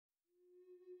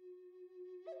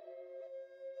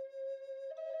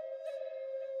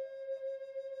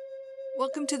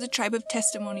Welcome to the Tribe of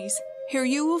Testimonies. Here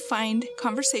you will find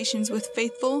conversations with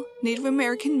faithful Native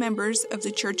American members of the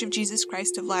Church of Jesus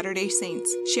Christ of Latter-day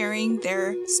Saints, sharing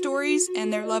their stories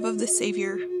and their love of the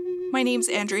Savior. My name's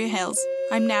Andrea Hales.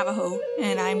 I'm Navajo,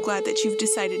 and I'm glad that you've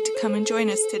decided to come and join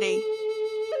us today.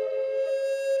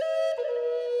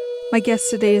 My guest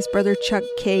today is Brother Chuck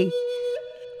Kaye.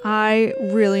 I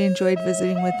really enjoyed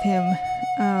visiting with him.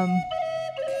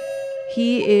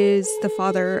 He is the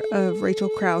father of Rachel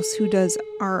Krause, who does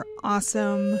our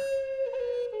awesome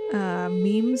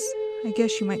memes, I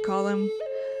guess you might call them,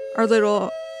 our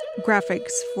little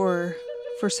graphics for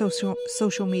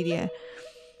social media.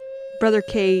 Brother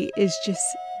Kaye is just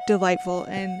delightful,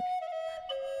 and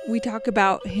we talk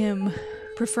about him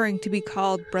preferring to be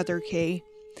called Brother Kaye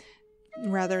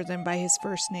rather than by his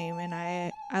first name, and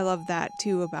I love that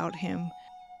too about him.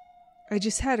 I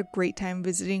just had a great time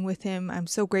visiting with him. I'm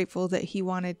so grateful that he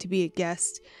wanted to be a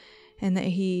guest and that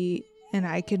he and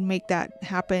I could make that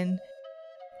happen.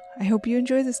 I hope you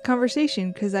enjoy this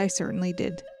conversation, because I certainly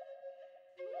did.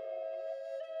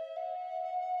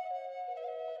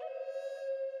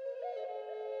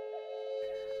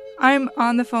 I'm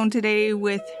on the phone today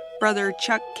with Brother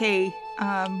Chuck Kaye.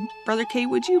 Brother Kaye,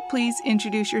 would you please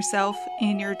introduce yourself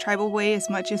in your tribal way as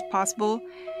much as possible?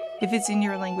 If it's in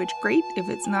your language, great. If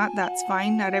it's not, that's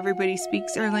fine. Not everybody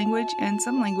speaks our language, and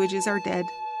some languages are dead.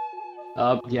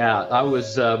 I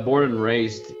was born and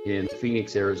raised in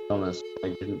Phoenix, Arizona, so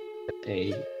I didn't get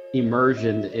a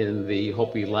immersion in the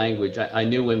Hopi language. I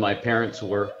knew when my parents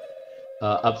were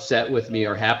upset with me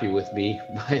or happy with me,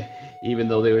 even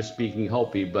though they were speaking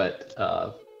Hopi, but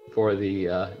for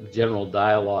the general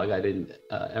dialogue, I didn't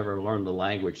ever learn the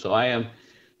language. So I am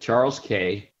Charles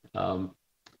Kaye. I'm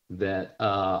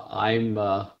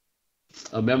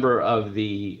a member of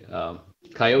the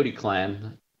Coyote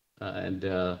clan, and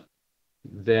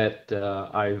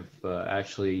I've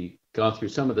actually gone through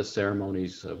some of the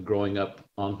ceremonies of growing up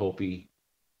on Hopi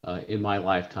in my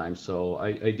lifetime. So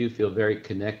I do feel very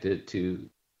connected to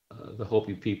the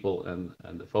Hopi people and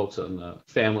the folks on the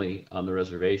family on the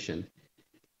reservation.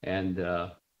 And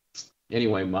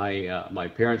anyway, my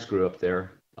parents grew up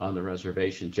there on the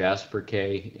reservation, Jasper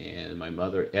Kaye, and my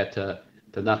mother, Etta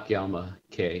Tanakyalma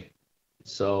Kaye.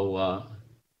 So,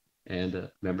 and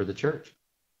a member of the church.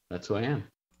 That's who I am.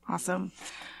 Awesome.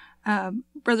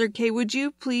 Brother Kaye, would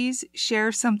you please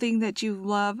share something that you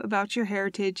love about your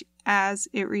heritage as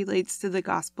it relates to the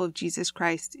gospel of Jesus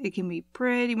Christ? It can be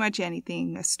pretty much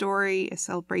anything, a story, a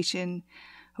celebration,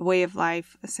 a way of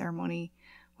life, a ceremony.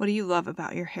 What do you love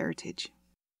about your heritage?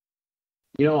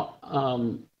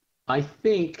 I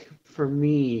think for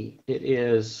me, it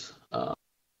is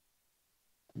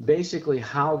basically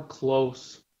how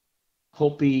close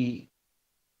Hopi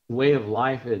way of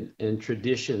life and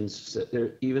traditions,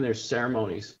 even their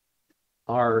ceremonies,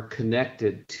 are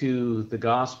connected to the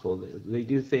gospel. They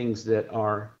do things that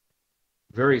are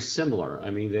very similar. I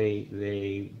mean,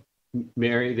 they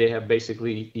marry, they have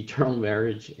basically eternal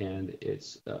marriage, and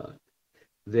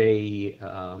they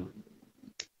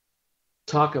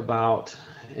talk about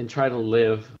and try to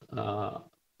live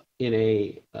in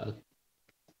a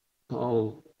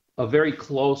very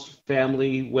close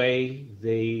family way.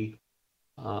 They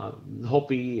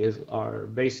Hopi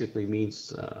basically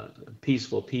means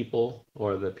peaceful people,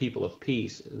 or the people of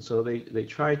peace, and so they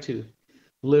try to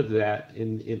live that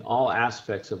in all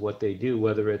aspects of what they do,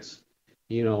 whether it's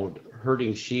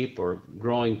herding sheep or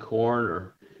growing corn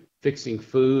or fixing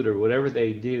food or whatever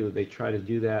they do. They try to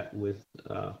do that with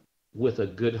a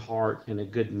good heart and a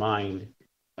good mind,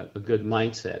 a good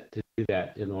mindset to do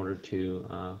that in order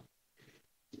to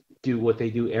do what they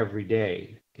do every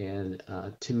day. And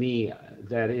to me,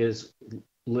 that is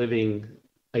living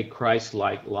a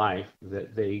Christ-like life,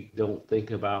 that they don't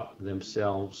think about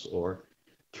themselves or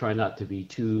try not to be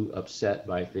too upset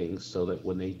by things, so that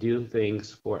when they do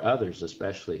things for others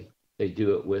especially, they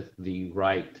do it with the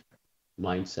right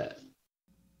mindset.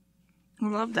 I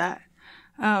love that.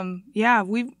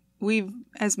 We've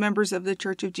as members of the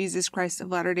Church of Jesus Christ of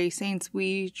Latter-day Saints,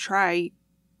 we try,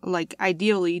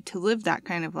 ideally, to live that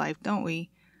kind of life, don't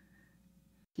we?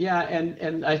 Yeah,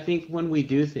 and I think when we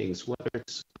do things, whether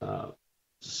it's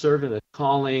serve in a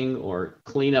calling or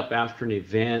clean up after an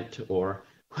event or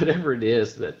whatever it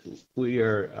is that we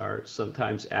are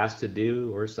sometimes asked to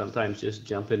do, or sometimes just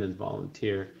jump in and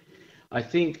volunteer, I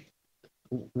think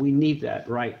we need that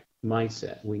right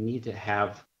mindset. We need to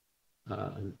have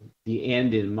the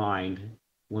end in mind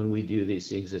when we do these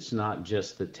things. It's not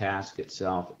just the task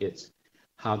itself, it's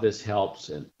how this helps,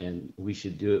 and we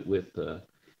should do it with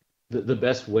the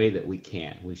best way that we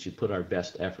can. We should put our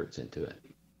best efforts into it.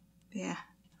 Yeah,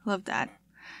 love that.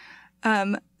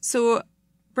 So,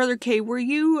 Brother Kaye, were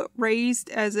you raised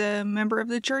as a member of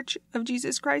the Church of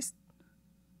Jesus Christ?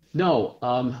 No,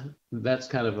 that's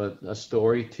kind of a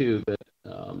story too. That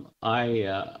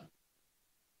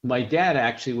my dad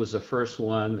actually was the first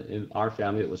one in our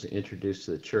family that was introduced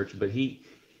to the church, but he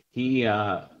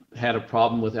had a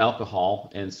problem with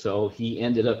alcohol, and so he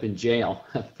ended up in jail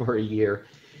for a year.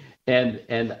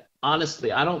 And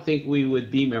honestly, I don't think we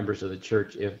would be members of the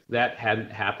church if that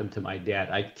hadn't happened to my dad.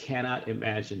 I cannot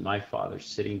imagine my father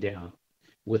sitting down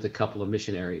with a couple of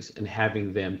missionaries and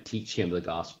having them teach him the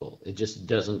gospel. It just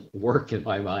doesn't work in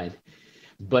my mind.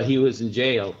 But he was in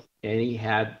jail, and he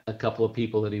had a couple of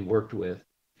people that he worked with,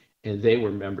 and they were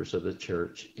members of the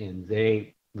church, and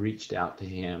they reached out to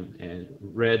him and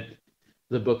read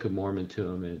the Book of Mormon to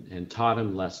him and taught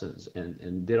him lessons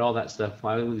and did all that stuff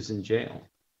while he was in jail.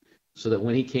 So that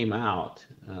when he came out,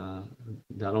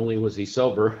 not only was he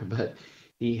sober, but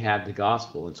he had the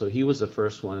gospel. And so he was the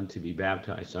first one to be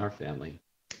baptized in our family.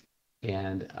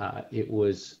 And it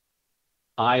was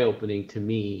eye-opening to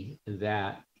me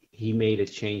that he made a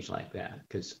change like that,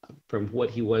 because from what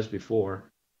he was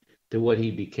before to what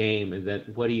he became, and then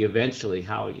what he eventually,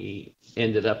 how he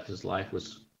ended up his life,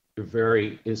 was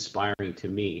very inspiring to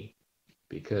me,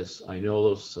 because I know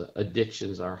those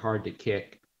addictions are hard to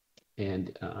kick,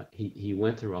 and he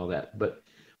went through all that. But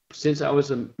since I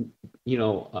was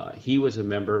he was a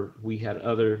member, we had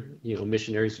other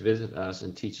missionaries visit us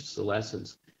and teach us the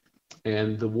lessons.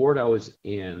 And the ward I was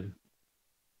in,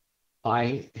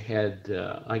 I had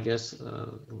I guess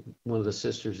one of the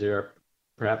sisters there,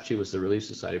 perhaps she was the Relief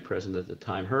Society president at the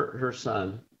time, her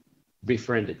son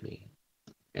befriended me.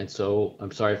 And so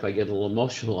I'm sorry if I get a little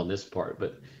emotional on this part,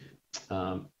 but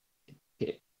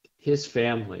his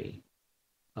family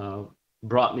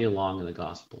brought me along in the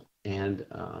gospel. And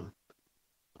I'm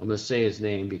going to say his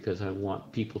name because I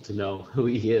want people to know who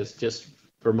he is, just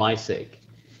for my sake.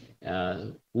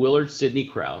 Willard Sidney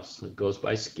Krause, goes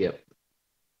by Skip.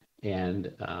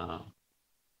 And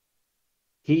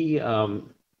he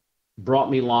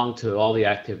brought me along to all the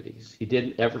activities. He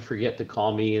didn't ever forget to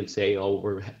call me and say, oh,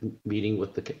 we're meeting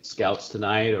with the scouts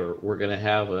tonight, or we're going to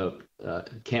have a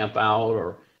camp out,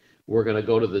 or we're going to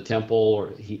go to the temple.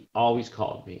 Or he always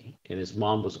called me, and his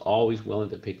mom was always willing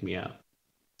to pick me up.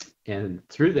 And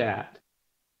through that,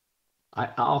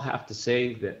 I'll have to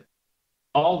say that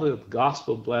all the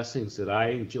gospel blessings that I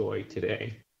enjoy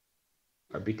today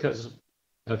are because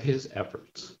of his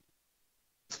efforts.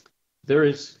 There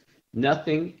is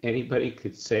nothing anybody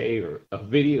could say, or a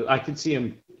video, I could see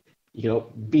him,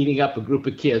 beating up a group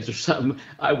of kids or something.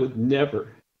 I would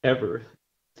never, ever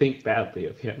think badly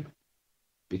of him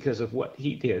because of what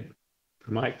he did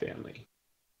for my family.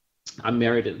 I'm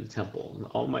married in the temple, and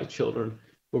all my children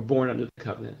were born under the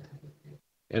covenant,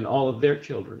 and all of their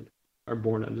children are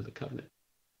born under the covenant.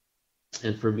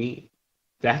 And for me,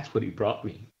 that's what he brought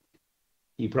me.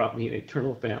 He brought me an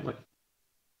eternal family.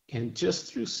 And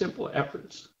just through simple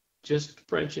efforts, just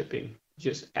friendshipping,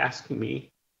 just asking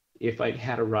me if I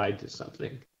had a ride to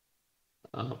something,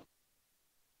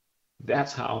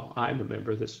 that's how I'm a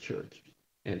member of this church.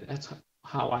 And that's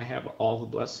how I have all the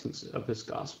blessings of this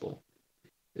gospel,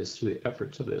 is through the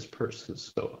efforts of this person.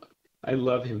 So I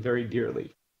love him very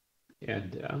dearly.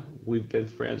 And we've been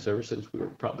friends ever since we were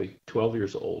probably 12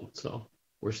 years old. So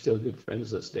we're still good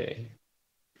friends this day.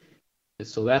 And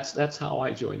so that's how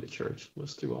I joined the church,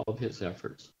 was through all of his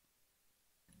efforts.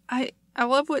 I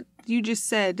love what you just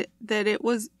said, that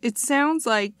it sounds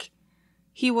like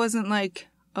he wasn't like,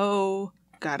 oh,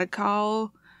 gotta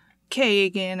call Kaye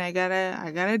again. I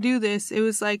gotta do this. It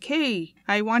was like, hey,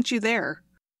 I want you there.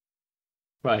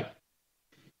 Right.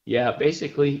 Yeah,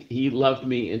 basically he loved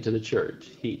me into the church.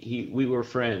 We were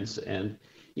friends. And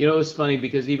it's funny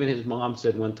because even his mom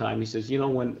said one time, he says,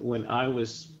 when I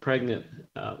was pregnant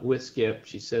with Skip,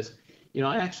 she says,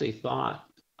 I actually thought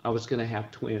I was going to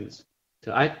have twins.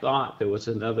 So I thought there was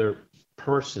another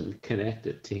person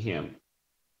connected to him.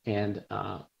 And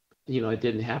it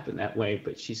didn't happen that way.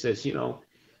 But she says,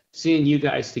 seeing you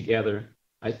guys together,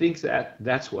 I think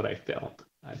that's what I felt.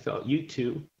 I felt you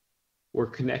two were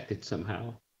connected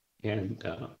somehow. And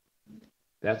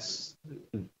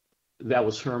that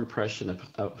was her impression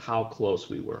of how close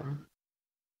we were.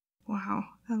 Wow,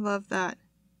 I love that.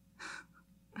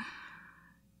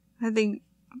 I think,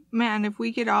 man, if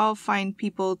we could all find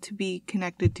people to be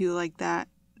connected to like that,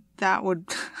 that would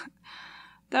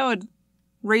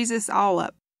raise us all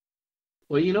up.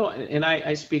 Well, and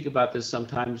I speak about this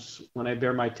sometimes when I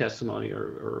bear my testimony,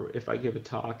 or if I give a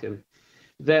talk, and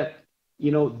that,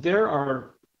 there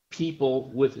are people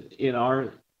within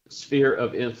our sphere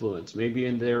of influence,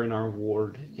 maybe they're in our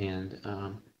ward, and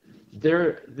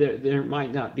there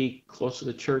might not be close to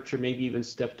the church or maybe even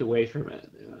stepped away from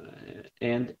it.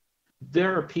 And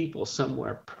there are people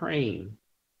somewhere praying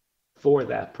for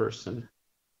that person,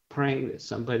 praying that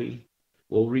somebody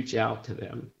will reach out to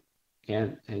them.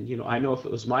 And I know if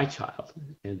it was my child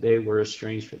and they were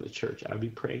estranged from the church, I'd be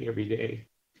praying every day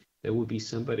there would be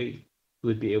somebody who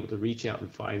would be able to reach out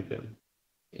and find them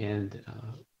and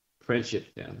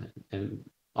friendship them and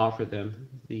offer them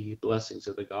the blessings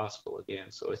of the gospel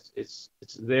again. So it's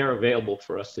there available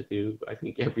for us to do, I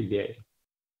think, every day.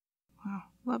 Wow,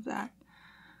 love that.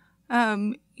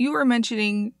 You were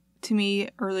mentioning to me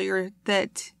earlier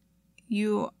that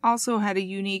you also had a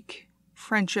unique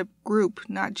friendship group,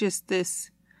 not just this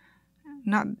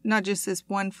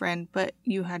one friend, but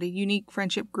you had a unique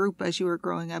friendship group as you were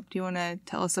growing up. Do you want to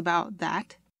tell us about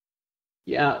that?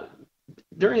 Yeah,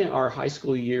 during our high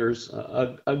school years,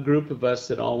 a group of us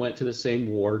that all went to the same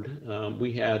ward.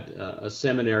 We had a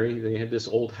seminary. They had this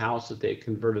old house that they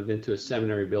converted into a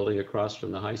seminary building across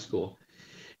from the high school.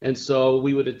 And so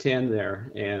we would attend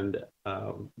there. And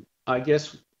I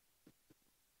guess,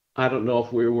 I don't know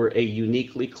if we were a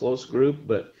uniquely close group,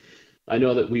 but I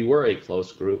know that we were a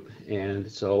close group. And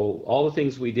so all the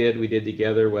things we did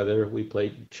together, whether we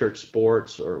played church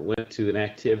sports or went to an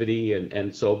activity.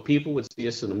 And so people would see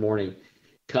us in the morning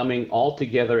coming all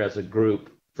together as a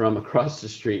group from across the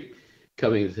street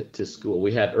coming to school.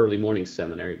 We had early morning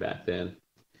seminary back then.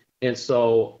 And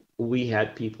so we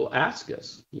had people ask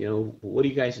us, what are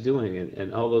you guys doing?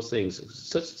 And all those things.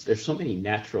 There's so many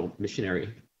natural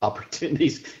missionary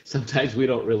opportunities sometimes we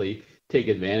don't really take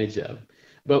advantage of.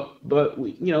 But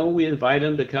we invite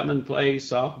them to come and play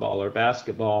softball or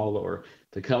basketball or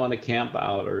to come on a camp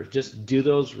out or just do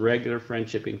those regular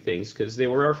friendshipping things because they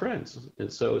were our friends.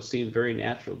 And so it seemed very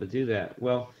natural to do that.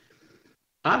 Well,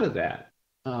 out of that,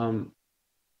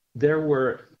 there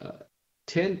were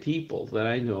 10 people that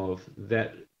I know of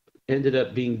that ended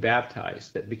up being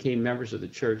baptized, that became members of the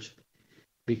church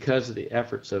because of the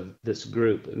efforts of this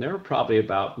group. And there were probably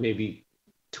about maybe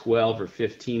 12 or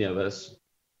 15 of us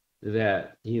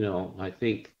that, I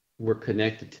think were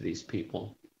connected to these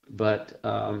people. But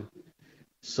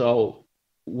so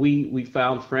we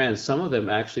found friends. Some of them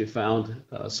actually found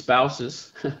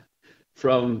spouses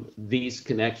from these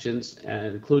connections,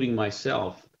 and including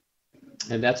myself.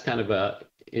 And that's kind of a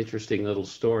interesting little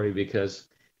story because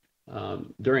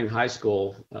during high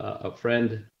school, a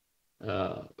friend,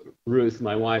 Ruth,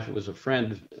 my wife, was a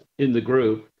friend in the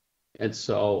group. And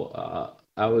so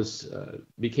I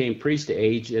became priest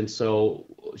age. And so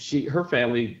her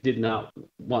family did not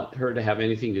want her to have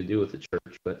anything to do with the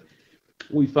church. But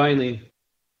we finally,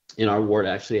 in our ward,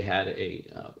 actually had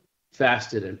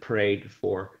fasted and prayed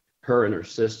for her and her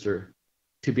sister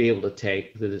to be able to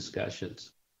take the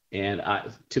discussions. And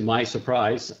to my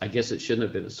surprise, I guess it shouldn't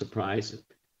have been a surprise,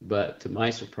 but to my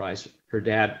surprise, her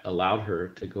dad allowed her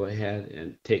to go ahead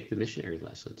and take the missionary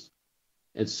lessons.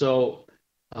 And so,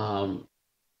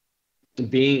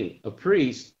 being a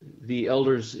priest, the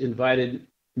elders invited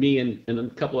me and a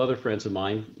couple other friends of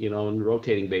mine, on a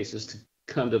rotating basis to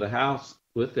come to the house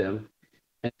with them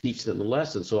and teach them the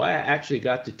lessons. So I actually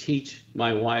got to teach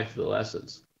my wife the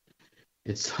lessons.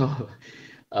 And so,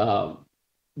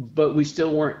 but we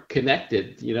still weren't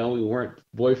connected, we weren't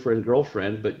boyfriend,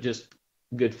 girlfriend, but just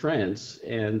good friends.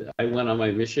 And I went on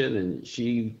my mission and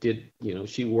she did,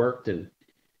 she worked and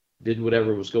did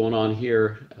whatever was going on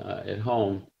here at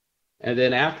home. And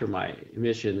then after my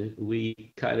mission,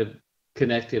 we kind of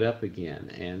connected up again.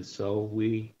 And so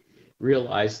we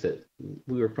realized that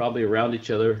we were probably around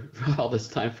each other all this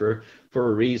time for a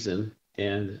reason.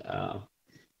 And,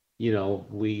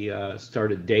 we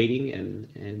started dating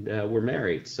and we're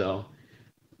married. So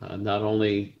not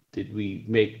only did we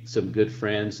make some good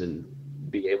friends and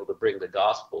be able to bring the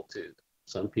gospel to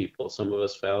some people, some of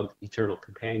us found eternal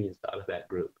companions out of that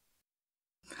group.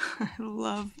 I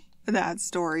love that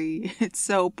story. It's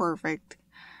so perfect.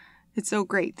 It's so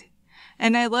great.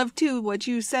 And I love too what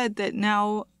you said, that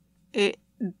now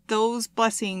those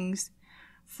blessings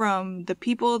from the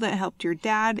people that helped your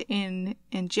dad in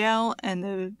jail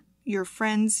and your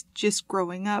friends just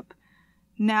growing up,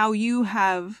 now you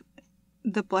have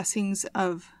the blessings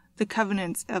of the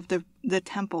covenants of the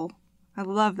temple. I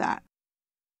love that.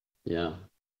 Yeah.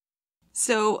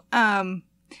 So,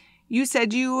 you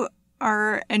said you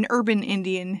are an urban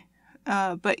Indian,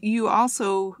 but you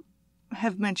also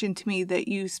have mentioned to me that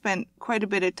you spent quite a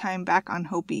bit of time back on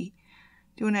Hopi.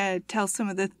 Do you want to tell some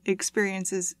of the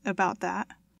experiences about that?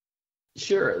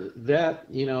 Sure. That,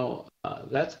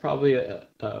 that's probably a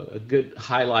good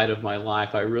highlight of my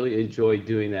life. I really enjoyed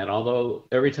doing that. Although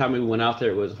every time we went out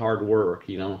there, it was hard work,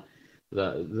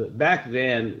 The back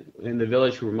then in the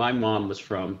village where my mom was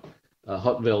from,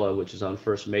 Hotvilla, which is on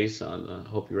First Mesa on the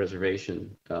Hopi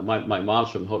Reservation. My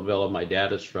mom's from Hotvilla. My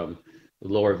dad is from the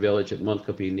lower village at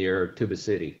Montcopy near Tuba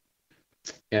City.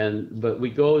 But we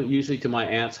go usually to my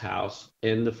aunt's house,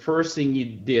 and the first thing you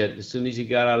did as soon as you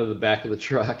got out of the back of the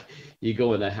truck, you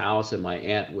go in the house, and my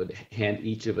aunt would hand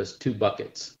each of us two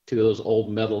buckets, two of those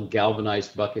old metal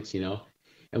galvanized buckets,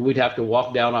 and we'd have to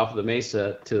walk down off of the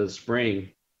mesa to the spring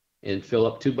and fill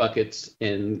up two buckets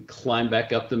and climb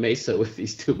back up the mesa with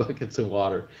these two buckets of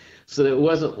water. So it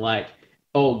wasn't like,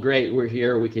 oh, great, we're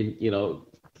here, we can,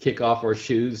 kick off our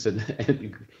shoes and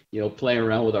playing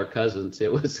around with our cousins.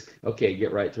 It was, okay,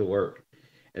 get right to work.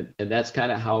 And that's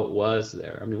kind of how it was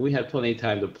there. I mean, we had plenty of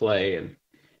time to play,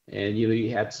 and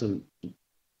you had some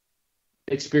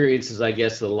experiences, I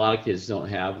guess, that a lot of kids don't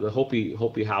have. The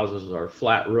Hopi houses are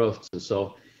flat roofs, and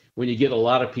so when you get a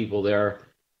lot of people there,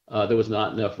 there was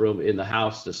not enough room in the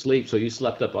house to sleep, so you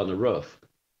slept up on the roof.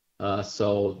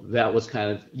 So that was kind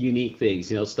of unique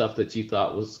things, stuff that you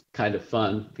thought was kind of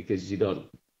fun because you don't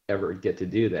ever get to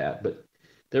do that. But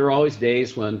there were always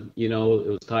days when, it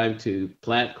was time to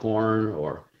plant corn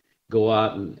or go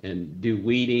out and do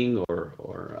weeding,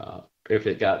 or if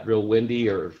it got real windy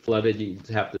or flooded, you'd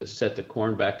have to set the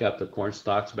corn back up, the corn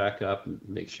stalks back up, and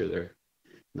make sure they're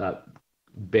not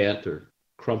bent or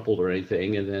crumpled or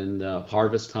anything. And then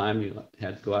harvest time, you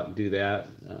had to go out and do that.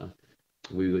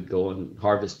 We would go and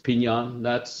harvest piñon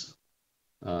nuts,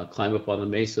 climb up on the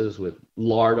mesas with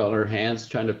lard on our hands,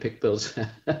 trying to pick those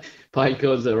pine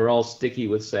cones that were all sticky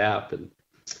with sap, and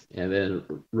then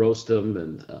roast them.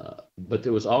 And but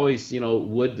there was always,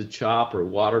 wood to chop or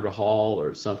water to haul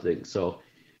or something. So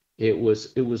it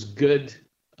was good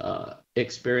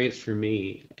experience for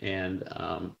me, and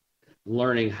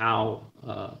learning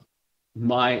how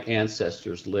my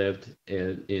ancestors lived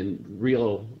in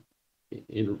real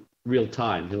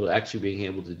time, actually being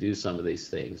able to do some of these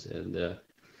things. And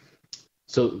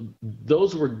so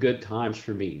those were good times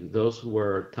for me. Those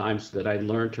were times that I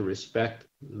learned to respect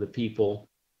the people,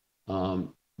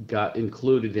 got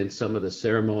included in some of the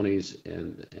ceremonies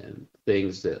and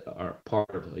things that are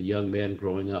part of a young man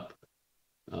growing up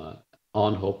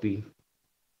on Hopi,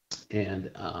 and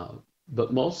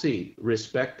but mostly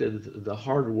respected the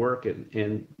hard work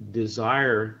and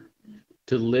desire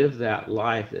to live that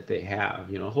life that they have.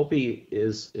 Hopi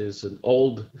is an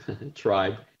old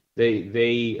tribe.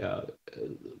 They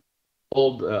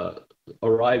old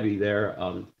Oribe there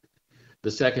on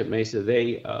the second mesa,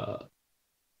 they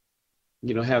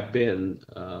have been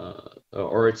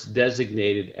or it's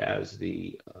designated as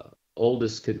the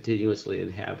oldest continuously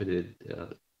inhabited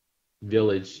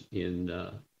village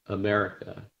in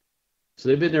America. So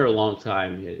they've been there a long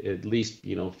time, at least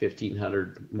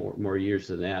 1,500 more years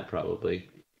than that probably.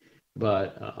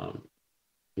 But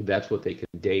that's what they can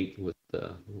date with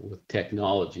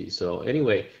technology. So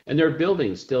anyway, and there are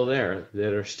buildings still there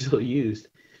that are still used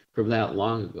from that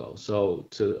long ago. So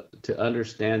to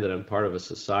understand that I'm part of a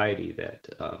society that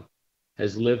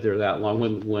has lived there that long,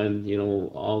 when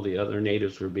all the other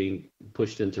natives were being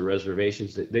pushed into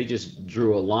reservations, they just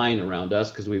drew a line around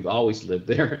us because we've always lived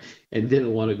there and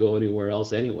didn't want to go anywhere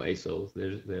else anyway. So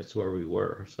that's where we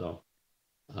were. So,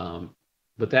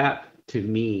 but that to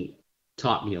me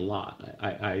taught me a lot.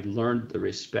 I learned the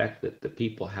respect that the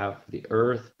people have for the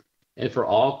earth and for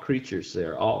all creatures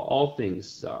there. All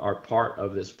things are part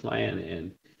of this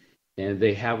plan, and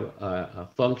they have a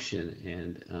function,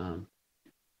 and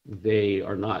they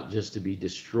are not just to be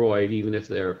destroyed. Even if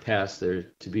they're a pest,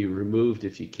 they're to be removed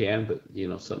if you can. But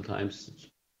sometimes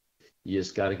you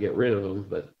just got to get rid of them.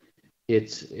 But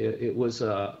it was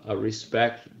a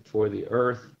respect for the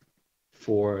earth,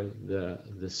 for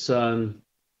the sun,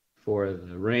 for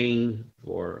the rain,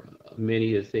 for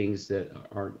many of the things that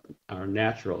are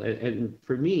natural. And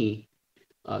for me,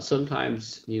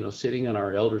 sometimes, sitting on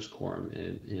our elders quorum,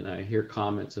 and I hear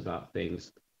comments about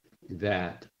things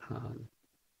that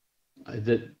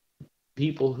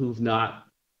people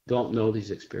don't know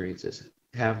these experiences,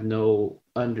 have no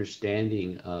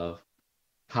understanding of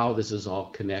how this is all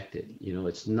connected.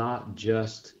 It's not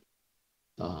just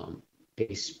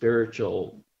a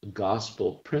spiritual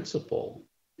gospel principle.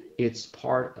 It's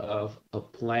part of a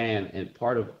plan and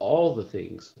part of all the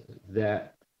things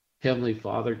that Heavenly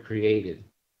Father created,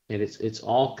 and it's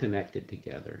all connected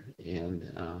together.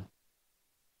 And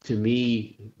to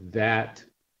me, that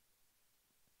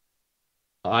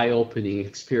eye-opening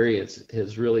experience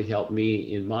has really helped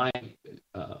me in my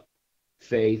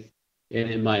faith and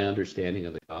in my understanding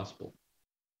of the gospel.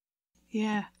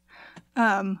 Yeah.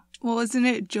 Well, isn't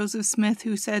it Joseph Smith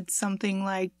who said something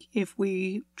like, if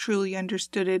we truly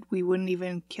understood it, we wouldn't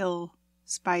even kill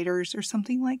spiders or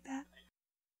something like that.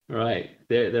 Right.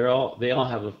 They all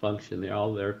have a function. They're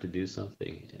all there to do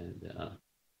something,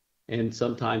 and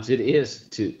sometimes it is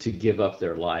to give up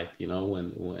their life. You know,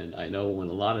 when I know when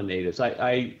a lot of natives,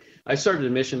 I started a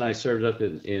mission. I served up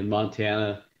in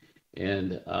Montana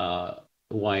and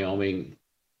Wyoming,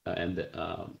 and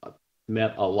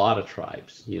met a lot of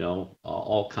tribes. You know,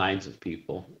 all kinds of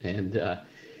people, and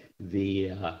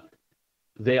the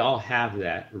they all have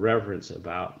that reverence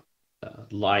about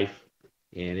life.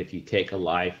 And if you take a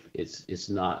life, it's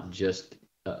not just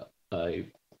a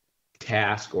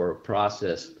task or a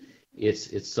process.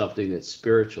 It's something that's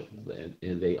spiritual,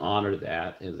 and they honor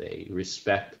that, and they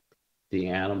respect the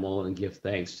animal and give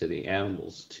thanks to the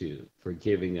animals for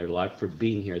giving their life, for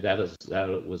being here.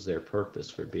 That was their purpose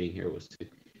for being here, was to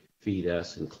feed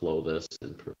us and clothe us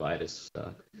and provide us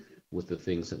with the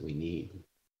things that we need.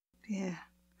 Yeah,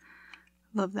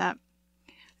 love that.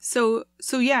 So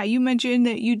yeah, you mentioned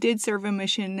that you did serve a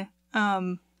mission.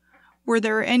 Were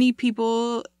there any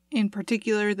people in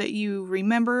particular that you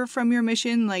remember from your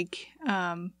mission, like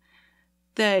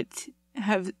that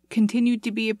have continued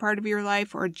to be a part of your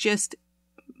life, or just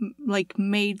like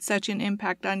made such an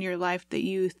impact on your life that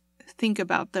you think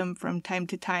about them from time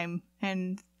to time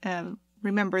and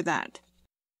remember that?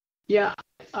 Yeah,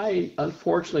 I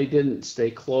unfortunately didn't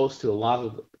stay close to a lot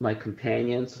of my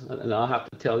companions, and I'll have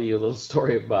to tell you a little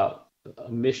story about a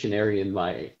missionary in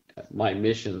my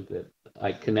mission that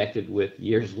I connected with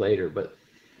years later. But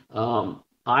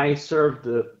I served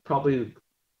probably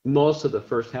most of the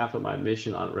first half of my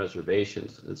mission on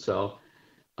reservations, and so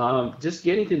just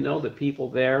getting to know the people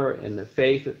there and the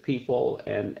faith of people,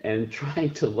 and trying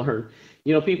to learn.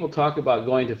 You know, people talk about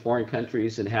going to foreign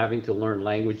countries and having to learn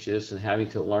languages and having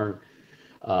to learn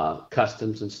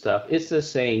customs and stuff. It's the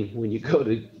same when you go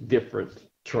to different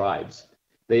tribes.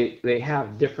 They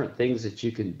have different things that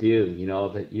you can do. You know,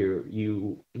 that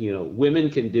women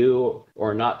can do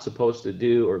or not supposed to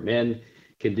do, or men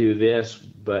can do this.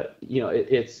 But you know,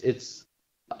 it's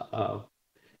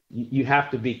you have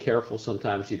to be careful.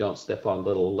 Sometimes you don't step on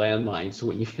little landmines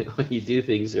when you do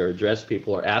things or address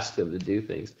people or ask them to do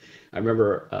things. I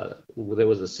remember there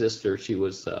was a sister. She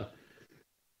was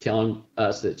telling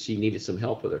us that she needed some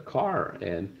help with her car,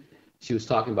 and she was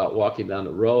talking about walking down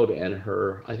the road, and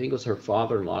I think it was her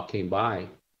father-in-law came by,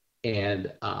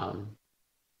 and so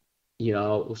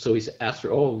he asked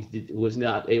her, "Oh, was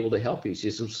not able to help you?"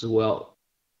 She says, "Well,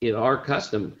 in our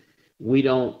custom, we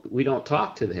don't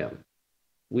talk to him.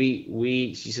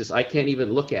 She says, I can't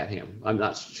even look at him.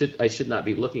 I should not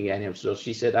be looking at him." So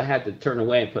she said, I had to turn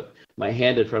away and put my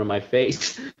hand in front of my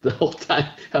face the whole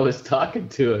time I was talking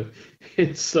to him.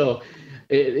 And so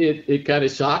it kind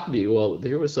of shocked me. Well,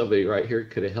 there was somebody right here who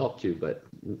could have helped you, but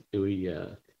we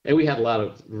had a lot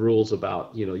of rules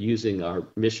about, using our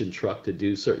mission truck to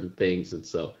do certain things. And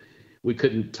so we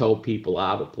couldn't tow people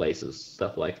out of places,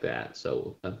 stuff like that.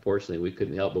 So unfortunately we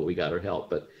couldn't help, but we got her help.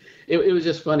 But it was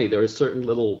just funny. There were certain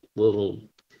little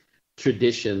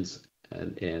traditions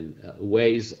and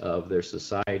ways of their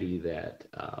society that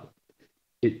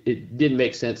it didn't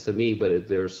make sense to me, but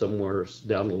there somewhere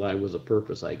down the line was a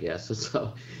purpose, I guess.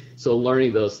 And so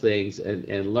learning those things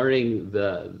and learning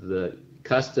the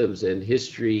customs and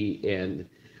history and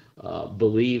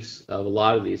beliefs of a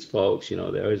lot of these folks.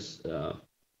 There was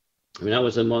I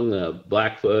was among the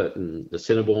Blackfoot and the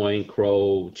Assiniboine,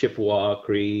 Crow, Chippewa,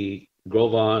 Cree,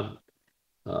 Gros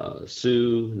Ventre,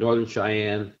 Sioux, Northern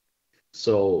Cheyenne.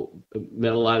 So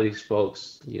met a lot of these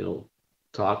folks,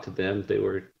 talked to them. They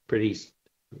were pretty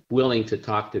willing to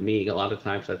talk to me. A lot of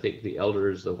times I think the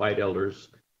white elders,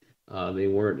 they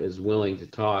weren't as willing to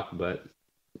talk, but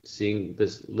seeing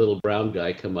this little brown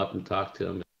guy come up and talk to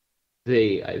them,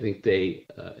 I think they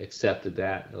accepted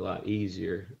that a lot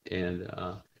easier. And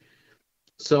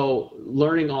so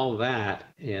learning all that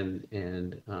and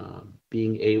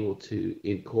being able to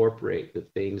incorporate the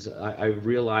things, I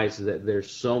realized that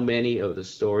there's so many of the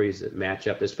stories that match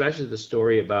up, especially the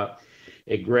story about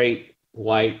a great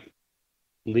white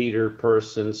leader,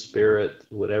 person, spirit,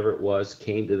 whatever it was,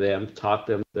 came to them, taught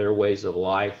them their ways of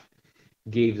life,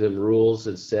 gave them rules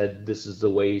and said, this is the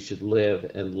way you should live,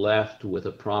 and left with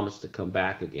a promise to come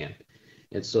back again.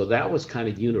 And so that was kind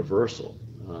of universal.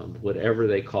 Whatever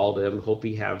they called them,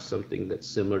 Hopi have something that's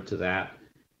similar to that.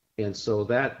 And so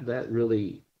that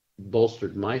really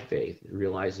bolstered my faith,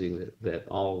 realizing that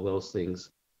all of those things.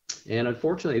 And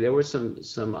unfortunately, there were some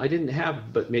I didn't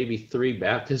have but maybe 3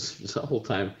 baptisms the whole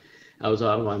time I was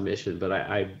out on my mission, but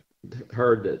I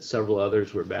heard that several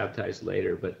others were baptized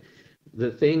later. But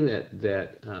the thing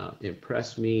that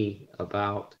impressed me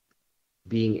about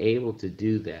being able to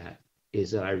do that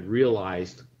is that I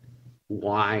realized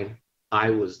why I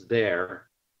was there.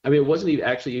 I mean, it wasn't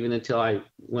even until I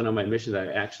went on my mission that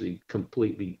I actually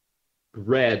completely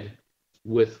read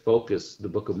with focus the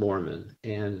Book of Mormon.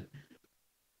 And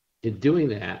in doing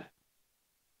that,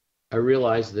 I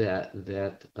realized that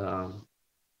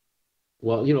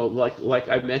well, like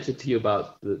I mentioned to you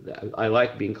about I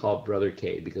like being called Brother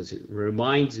Kaye because it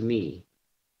reminds me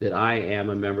that I am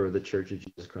a member of the Church of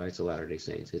Jesus Christ of Latter-day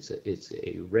Saints. It's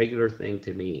a regular thing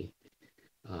to me,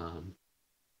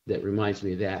 that reminds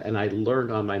me of that. And I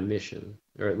learned on my mission,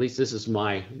 or at least this is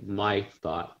my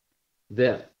thought,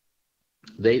 that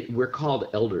we're called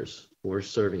elders. We're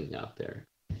serving out there,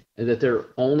 and that there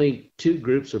are only two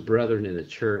groups of brethren in the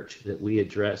church that we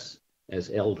address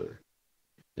as elder,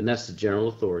 and that's the general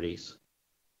authorities,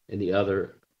 and the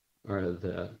other are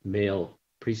the male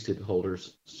priesthood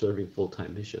holders serving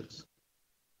full-time missions.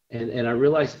 And I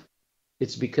realize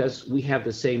it's because we have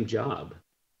the same job.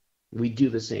 We do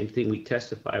the same thing. We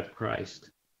testify of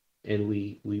Christ, and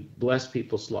we bless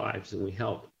people's lives, and we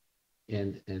help.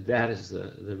 And that is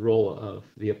the role of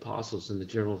the apostles and the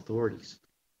general authorities,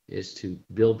 is to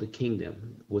build the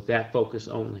kingdom with that focus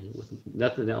only, with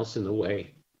nothing else in the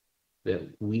way. That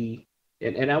we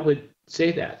and I would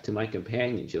say that to my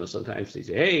companions. Sometimes they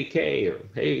say, "Hey, Kay," or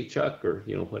 "Hey, Chuck," or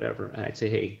whatever. And I'd say,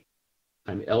 "Hey,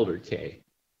 I'm Elder Kay."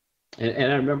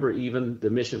 And I remember even the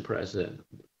mission president's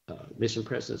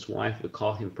wife would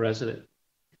call him president,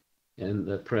 and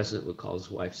the president would call his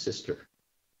wife sister.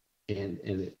 And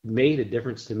it made a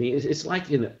difference to me. It's like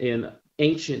in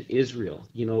ancient Israel,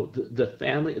 the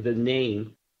family, the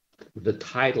name, the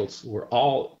titles were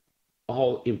all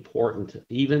important.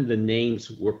 Even the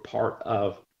names were part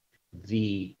of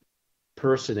the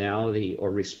personality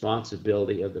or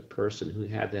responsibility of the person who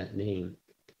had that name.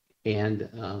 And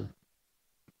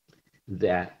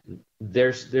that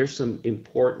there's some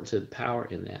importance and power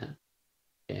in that.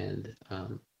 And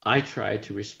I try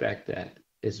to respect that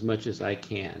as much as I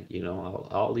can.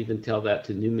 I'll even tell that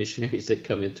to new missionaries that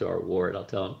come into our ward. I'll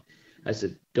tell them, I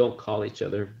said, don't call each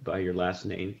other by your last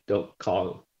name. Don't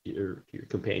call your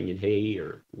companion Hey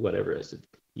or whatever. I said,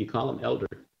 you call them elder.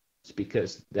 It's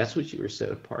because that's what you were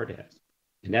set apart as,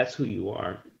 and that's who you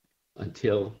are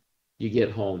until you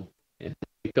get home and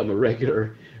become a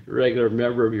regular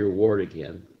member of your ward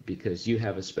again, because you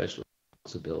have a special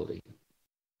responsibility.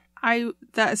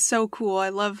 That is so cool. I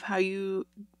love how you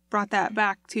brought that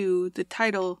back to the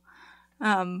title.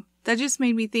 That just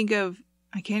made me think of,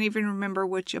 I can't even remember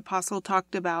which apostle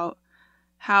talked about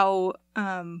how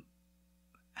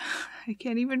I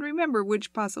can't even remember which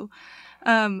apostle.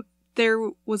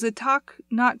 There was a talk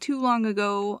not too long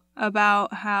ago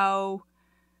about how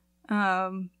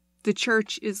the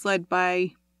church is led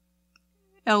by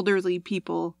elderly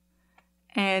people,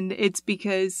 and it's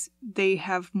because they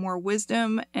have more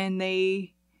wisdom, and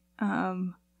they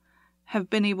have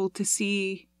been able to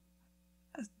see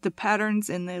the patterns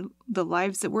in the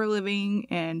lives that we're living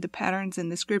and the patterns in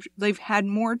the scripture. They've had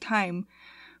more time.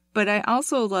 But I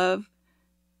also love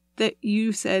that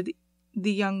you said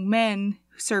the young men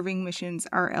serving missions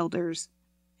are elders,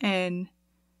 and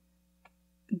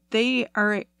the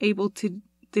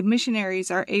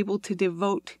missionaries are able to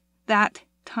devote that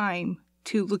time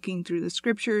to looking through the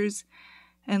scriptures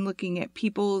and looking at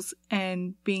peoples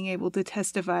and being able to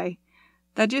testify.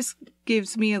 That just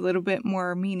gives me a little bit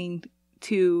more meaning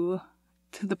to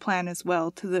the plan as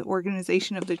well, to the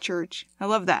organization of the church. I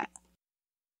love that.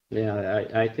 Yeah,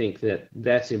 I think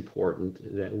that's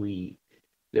important, that we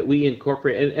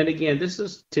incorporate. And again, this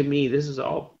is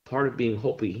all part of being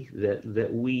Hopi,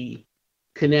 that we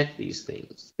connect these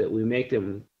things, that we make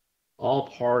them all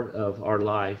part of our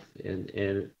life,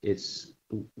 and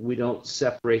we don't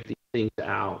separate these things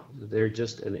out. They're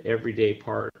just an everyday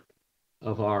part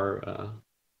of our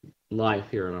life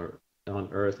here on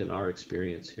earth, and our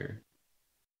experience here.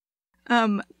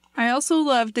 I also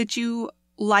love that you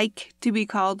like to be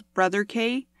called Brother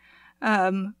Kaye.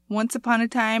 Once upon a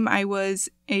time, I was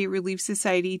a Relief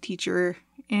Society teacher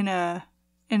in a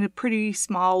pretty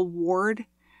small ward,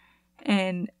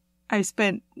 and I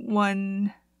spent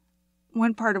one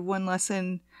part of one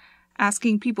lesson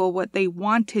asking people what they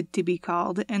wanted to be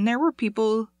called, and there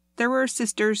were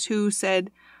sisters who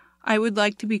said, I would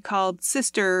like to be called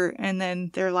Sister, and then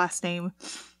their last name.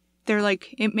 They're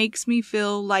like, it makes me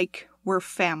feel like we're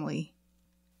family.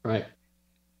 Right.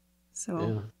 So,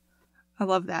 yeah. I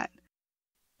love that.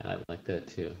 I like that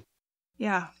too.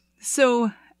 Yeah.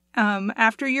 So,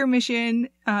 after your mission,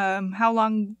 how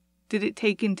long did it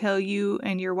take until you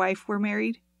and your wife were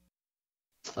married?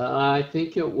 I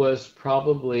think it was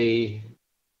probably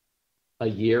a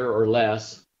year or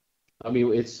less. I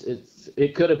mean,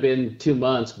 it could have been 2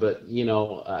 months, but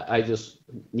I just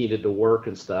needed to work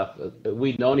and stuff.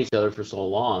 We'd known each other for so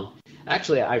long.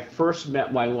 Actually, I first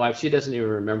met my wife. She doesn't even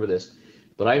remember this,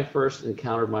 but I first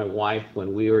encountered my wife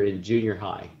when we were in junior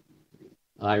high.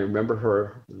 I remember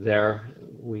her there.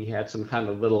 We had some kind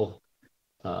of little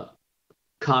uh,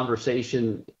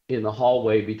 conversation in the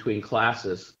hallway between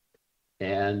classes,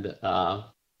 and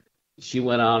she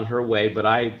went on her way,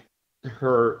 but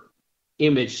her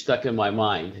image stuck in my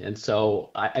mind, and so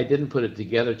I didn't put it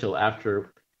together till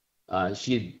after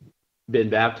she'd been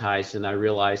baptized, and I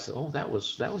realized, oh, that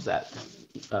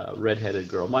redheaded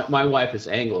girl. My wife is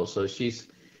Anglo, so she's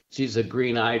a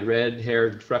green-eyed,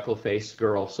 red-haired, freckle-faced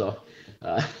girl. So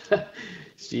uh,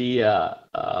 she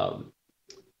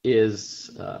is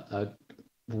a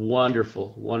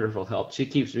wonderful, wonderful help. She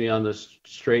keeps me on the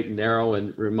straight and narrow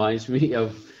and reminds me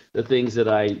of the things that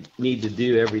I need to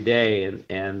do every day, and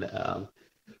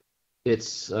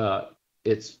it's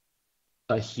it's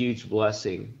a huge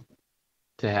blessing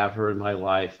to have her in my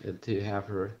life and to have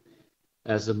her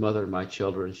as a mother of my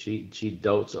children. She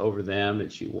dotes over them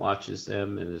and she watches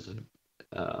them and is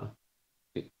uh,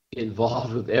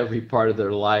 involved with every part of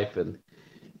their life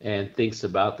and thinks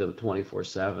about them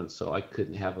 24/7. So I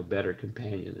couldn't have a better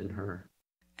companion than her.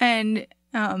 And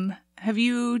have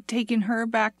you taken her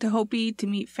back to Hopi to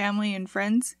meet family and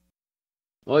friends?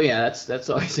 Oh yeah, that's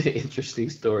always an interesting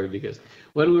story because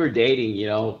when we were dating,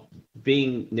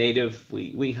 being native,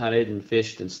 we hunted and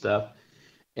fished and stuff.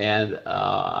 And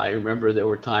I remember there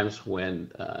were times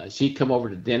when she'd come over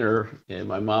to dinner and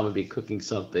my mom would be cooking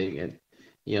something, and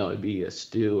it'd be a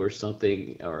stew or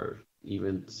something, or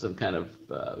even some kind of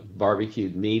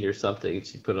barbecued meat or something.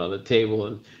 She'd put it on the table,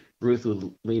 and Ruth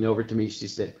would lean over to me. She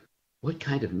said, "What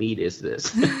kind of meat is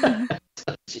this?"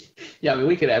 Yeah, I mean,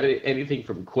 we could have anything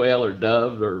from quail or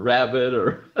dove or rabbit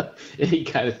or any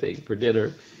kind of thing for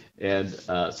dinner. And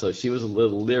so she was a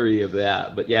little leery of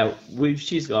that. But yeah,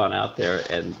 she's gone out there,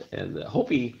 and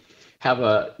Hopi have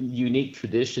a unique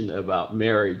tradition about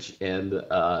marriage, and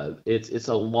it's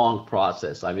a long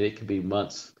process. I mean, it could be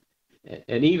months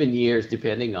and even years,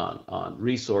 depending on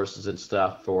resources and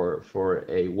stuff for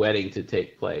a wedding to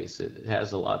take place. It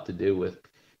has a lot to do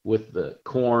with the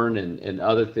corn and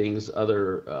other things,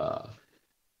 other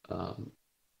um,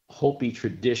 Hopi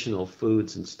traditional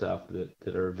foods and stuff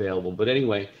that are available. But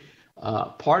anyway,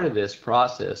 part of this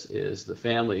process is the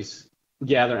families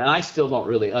gather, and I still don't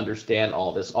really understand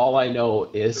all this. All I know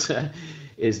is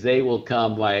is they will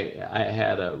come. I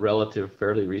had a relative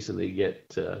fairly recently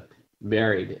get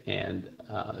married, and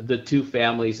the two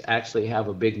families actually have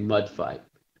a big mud fight.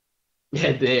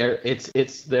 And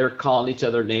they're calling each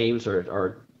other names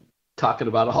or talking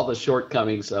about all the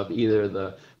shortcomings of either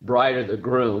the bride or the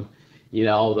groom.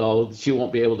 Though she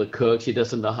won't be able to cook, she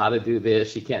doesn't know how to do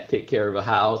this, she can't take care of a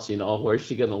house. Where's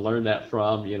she going to learn that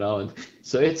from? And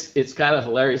so it's kind of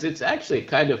hilarious. It's actually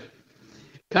kind of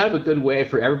a good way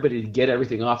for everybody to get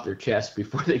everything off their chest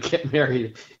before they get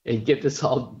married and get this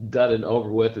all done and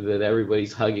over with, and then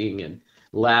everybody's hugging and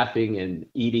laughing and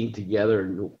eating together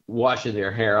and washing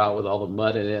their hair out with all the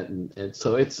mud in it. And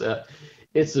so it's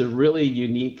a really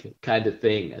unique kind of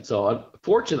thing. And so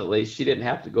unfortunately, she didn't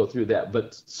have to go through that,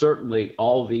 but certainly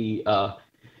all the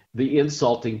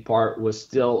insulting part was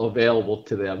still available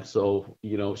to them. So,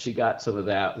 she got some of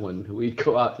that when we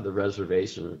go out to the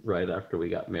reservation right after we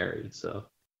got married. So.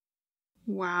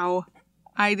 Wow.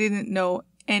 I didn't know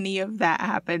any of that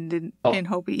happened in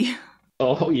Hopi.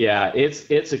 Oh yeah,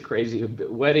 it's a crazy.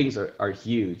 Weddings are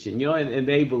huge, and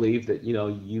they believe that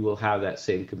you will have that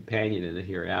same companion in the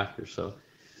hereafter. So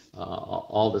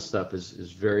all this stuff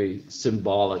is very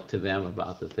symbolic to them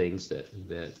about the things that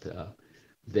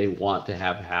they want to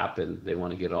have happen. They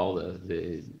want to get all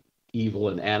the evil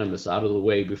and animus out of the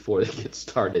way before they get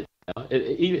started.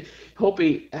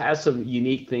 Hopi has some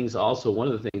unique things also. One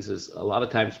of the things is a lot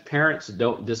of times parents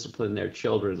don't discipline their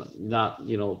children, not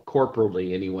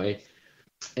corporally anyway,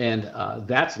 and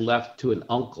that's left to an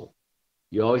uncle.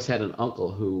 You always had an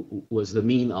uncle who was the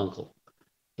mean uncle,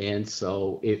 and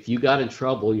so if you got in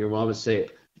trouble, your mom would say,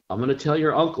 "I'm going to tell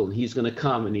your uncle, and he's going to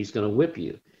come and he's going to whip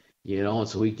you," and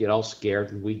so we get all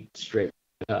scared and we straighten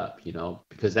up,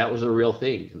 because that was a real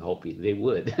thing in Hopi. They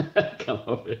would come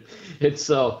over, and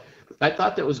so I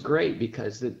thought that was great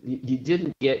because you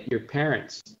didn't get your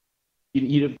parents. You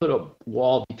didn't put a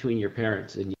wall between your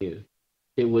parents and you.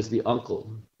 It was the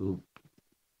uncle who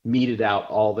meted out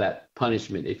all that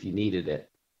punishment if you needed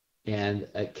it, and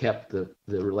it kept the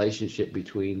relationship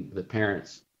between the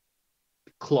parents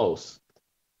close,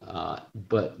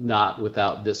 but not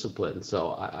without discipline.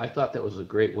 So I thought that was a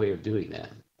great way of doing that.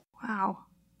 Wow.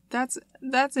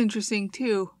 That's interesting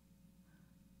too.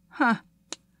 Huh.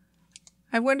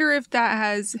 I wonder if that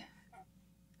has,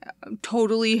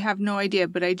 totally have no idea,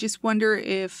 but I just wonder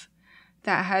if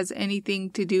that has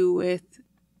anything to do with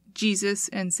Jesus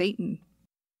and Satan.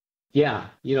 Yeah,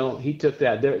 he took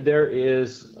that. There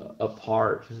is a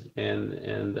part,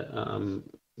 and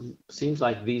seems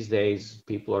like these days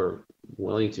people are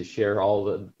willing to share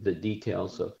all the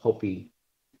details of Hopi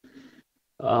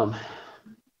um,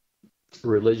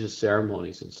 religious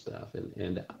ceremonies and stuff,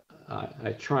 and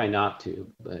I try not to,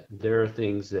 but there are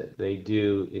things that they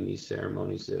do in these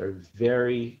ceremonies that are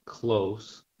very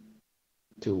close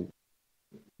to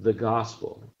the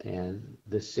gospel and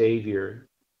the Savior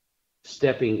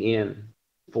stepping in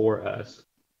for us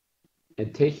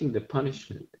and taking the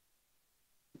punishment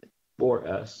for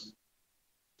us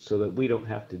so that we don't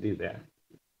have to do that.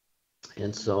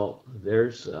 And so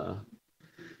there's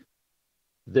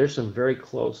some very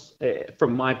close,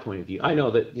 from my point of view. I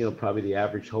know that probably the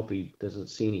average Hopi doesn't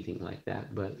see anything like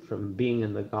that, but from being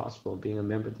in the gospel, being a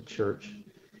member of the church,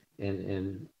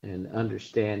 and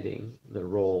understanding the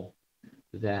role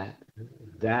that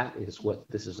is what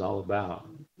this is all about,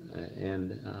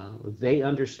 and they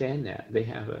understand that. They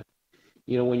have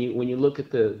when you look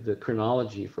at the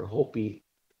chronology for Hopi,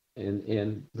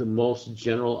 and the most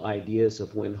general ideas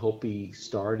of when Hopi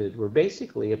started were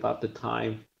basically about the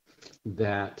time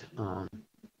that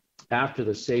after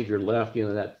the Savior left,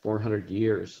 that 400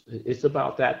 years. It's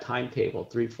about that timetable,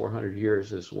 400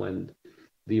 years is when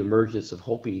the emergence of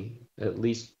Hopi, at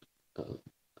least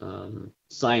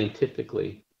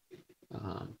scientifically,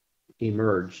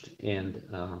 emerged. And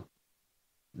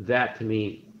that to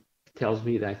me tells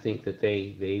me that I think that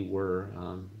they were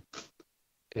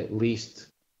at least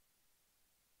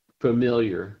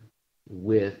familiar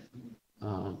with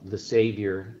the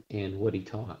Savior and what he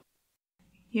taught.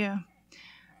 Yeah.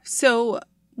 So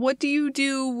what do you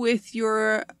do with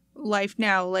your life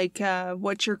now? Like,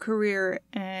 what's your career,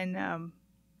 and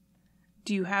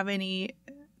do you have any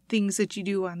things that you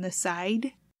do on the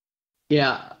side?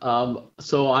 Yeah.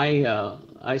 So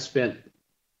I spent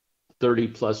 30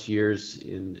 plus years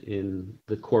in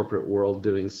the corporate world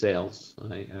doing sales.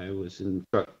 I was in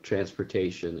truck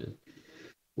transportation and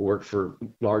worked for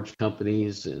large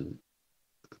companies, and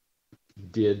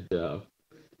did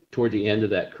toward the end of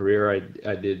that career,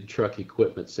 I did truck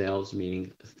equipment sales,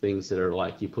 meaning things that are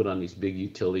like you put on these big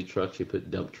utility trucks, you put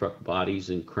dump truck bodies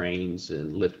and cranes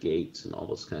and lift gates and all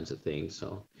those kinds of things.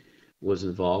 So was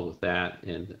involved with that,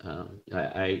 and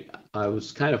I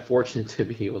was kind of fortunate to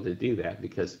be able to do that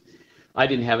because I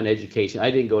didn't have an education. I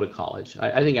didn't go to college.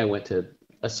 I think I went to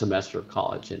a semester of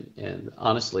college, and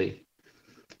honestly,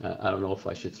 I don't know if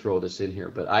I should throw this in here,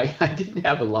 but I didn't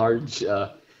have a large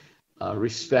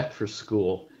respect for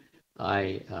school.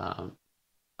 I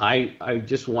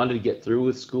just wanted to get through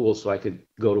with school so I could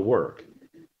go to work.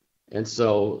 And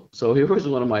so here was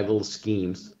one of my little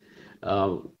schemes.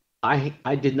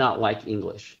 I did not like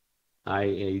English.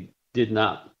 I did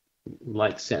not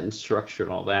like sentence structure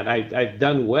and all that. I've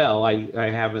done well. I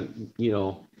haven't,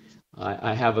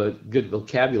 I have a good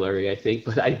vocabulary, I think,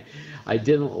 but I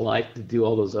didn't like to do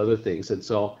all those other things. And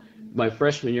so my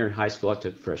freshman year in high school, I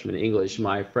took freshman English.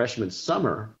 My freshman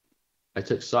summer, I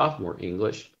took sophomore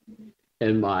English.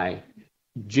 And my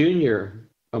junior,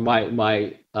 or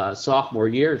my sophomore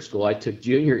year in school, I took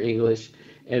junior English.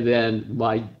 And then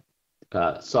my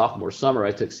sophomore summer,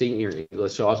 I took senior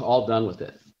English. So I was all done with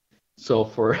it. So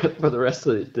for the rest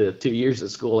of the 2 years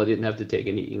of school, I didn't have to take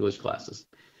any English classes.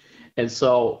 And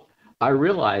so I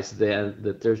realized then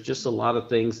that there's just a lot of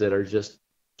things that are just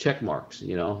check marks.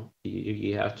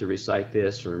 You have to recite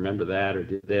this or remember that or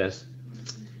do this.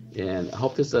 And I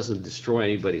hope this doesn't destroy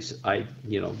anybody's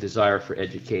desire for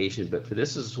education, but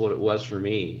this is what it was for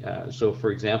me. So for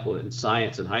example, in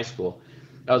science in high school,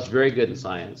 I was very good in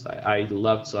science. I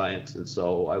loved science, and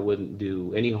so I wouldn't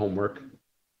do any homework,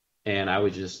 and I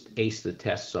would just ace the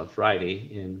tests on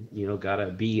Friday, and got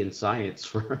a B in science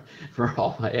for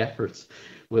all my efforts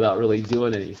without really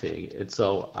doing anything. And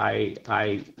so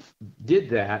I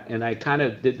did that, and I kind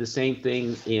of did the same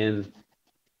thing in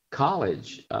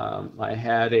college. I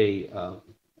had a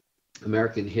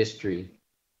American history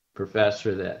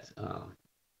professor that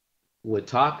would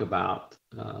talk about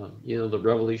the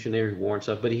Revolutionary War and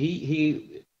stuff, but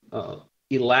he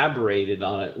elaborated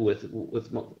on it with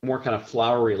more kind of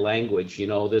flowery language.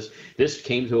 This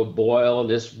came to a boil, and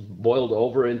this boiled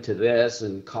over into this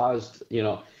and caused.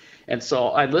 And so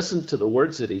I listened to the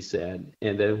words that he said,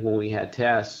 and then when we had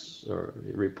tests or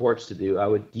reports to do, I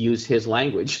would use his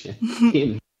language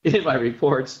in my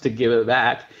reports to give it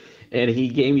back. And he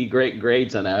gave me great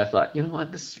grades on that. I thought,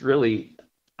 this is really,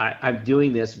 I'm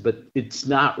doing this, but it's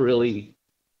not really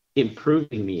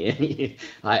improving me any.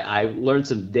 I learned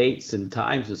some dates and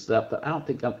times and stuff, but I don't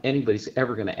think anybody's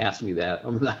ever going to ask me that.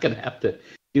 I'm not going to have to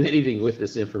do anything with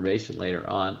this information later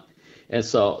on. And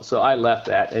so I left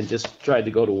that and just tried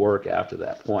to go to work after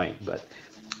that point. But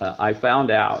I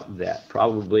found out that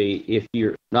probably if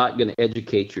you're not going to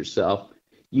educate yourself,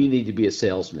 you need to be a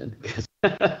salesman because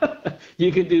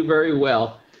you can do very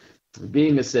well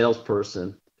being a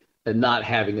salesperson and not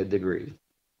having a degree.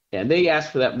 And they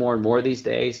ask for that more and more these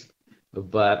days,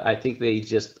 but I think they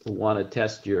just want to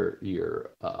test your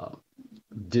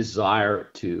desire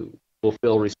to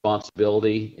fulfill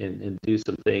responsibility and do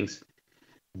some things.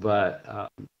 But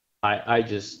I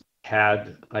just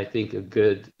had, I think, a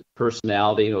good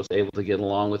personality and was able to get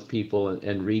along with people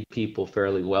and read people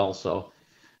fairly well. So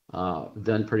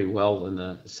done pretty well in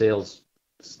the sales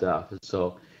stuff. And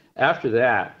so after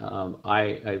that,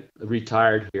 I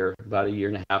retired here about a year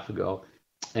and a half ago.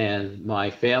 And my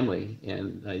family,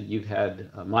 and you've had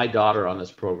my daughter on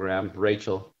this program,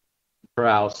 Rachel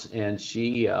Krause, and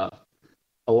she,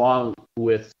 along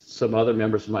with some other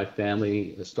members of my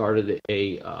family, started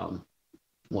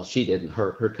well, she didn't,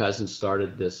 her cousin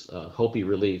started this Hopi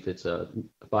Relief. It's a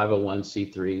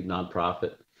 501c3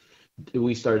 nonprofit.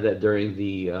 We started that during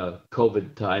the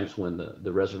COVID times when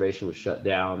the reservation was shut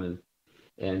down,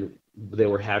 and they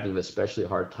were having an especially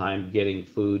hard time getting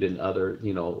food and other,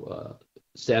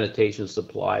 sanitation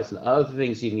supplies and other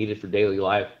things you needed for daily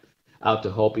life out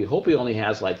to Hopi. Hopi only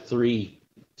has like 3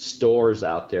 stores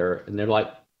out there, and they're like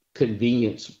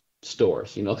convenience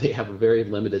stores. They have a very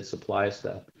limited supply of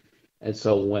stuff. And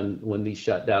so when these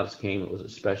shutdowns came, it was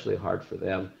especially hard for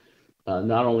them.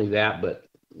 Not only that, but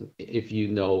if you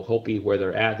know Hopi where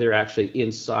they're at, they're actually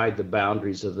inside the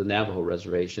boundaries of the Navajo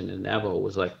reservation, and Navajo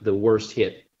was like the worst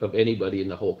hit of anybody in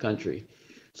the whole country.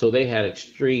 So they had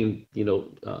extreme,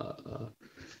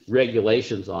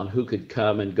 regulations on who could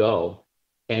come and go,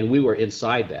 and we were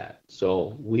inside that,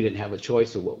 so we didn't have a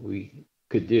choice of what we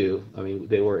could do. I mean,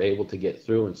 they were able to get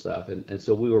through and stuff, and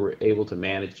so we were able to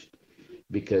manage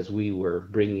because we were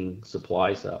bringing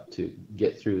supplies up to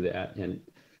get through that. And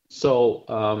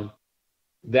so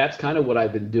that's kind of what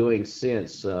I've been doing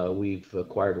since. We've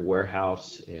acquired a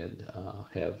warehouse and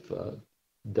have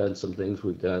done some things.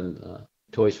 We've done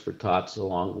Toys for Tots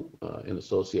along in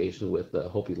association with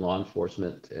Hopi law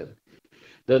enforcement, and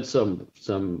done some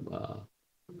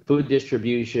food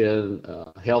distribution,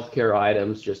 healthcare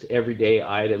items, just everyday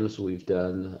items. We've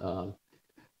done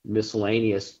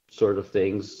miscellaneous sort of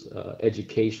things,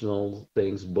 educational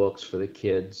things, books for the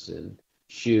kids and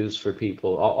shoes for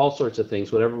people, all sorts of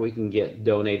things. Whatever we can get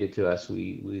donated to us,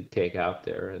 we take out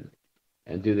there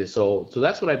and do this. So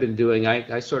that's what I've been doing.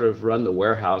 I sort of run the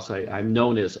warehouse. I'm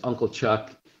known as Uncle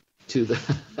Chuck to the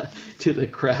to the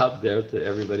crowd there, to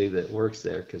everybody that works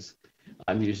there, because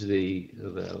I'm usually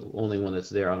the only one that's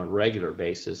there on a regular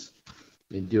basis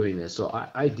in doing this. So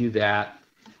I do that.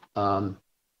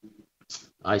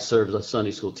 I serve as a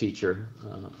Sunday school teacher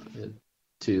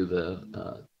to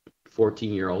the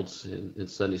 14-year-olds in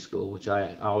Sunday school, which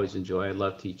I always enjoy. I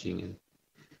love teaching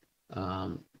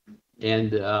and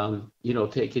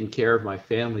taking care of my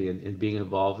family and being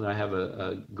involved. And I have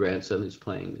a grandson who's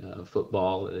playing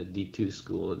football at a D2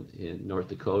 school in North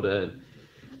Dakota. And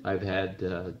I've had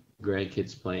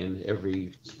grandkids playing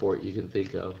every sport you can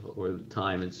think of over the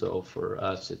time. And so for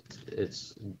us,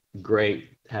 it's great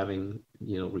having,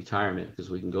 retirement, because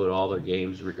we can go to all their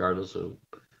games regardless of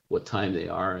what time they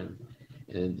are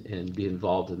and be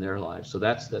involved in their lives. So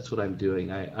that's what I'm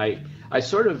doing. I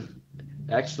sort of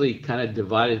actually kind of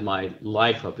divided my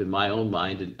life up in my own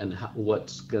mind and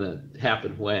what's going to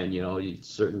happen when, you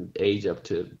certain age up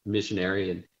to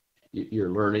missionary, and you're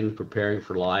learning, preparing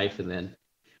for life. And then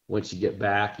once you get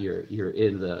back, you're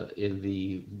in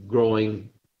the growing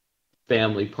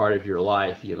family part of your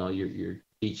life. You're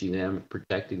teaching them,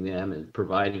 protecting them, and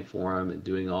providing for them, and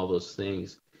doing all those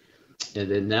things. And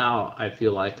then now I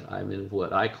feel like I'm in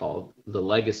what I call the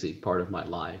legacy part of my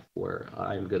life, where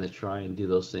I'm going to try and do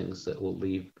those things that will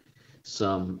leave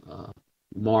some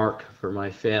mark for my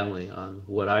family on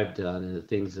what I've done and the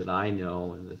things that I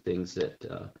know and the things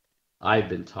that I've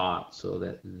been taught, so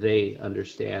that they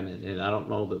understand. And I don't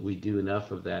know that we do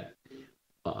enough of that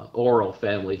oral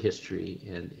family history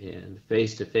and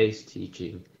face-to-face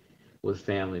teaching with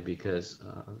family, because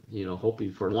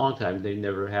Hopi for a long time they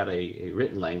never had a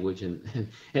written language, and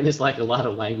it's like a lot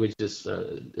of languages,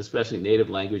 especially native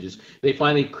languages, they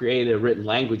finally created a written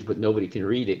language, but nobody can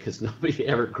read it because nobody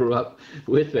ever grew up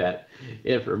with that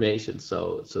information.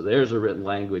 So there's a written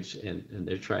language, and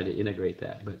they're trying to integrate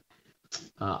that. But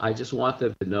I just want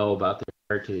them to know about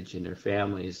their heritage and their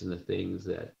families and the things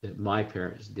that my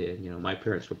parents did. You know, my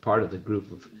parents were part of the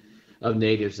group of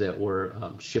natives that were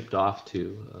shipped off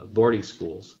to boarding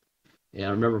schools. And I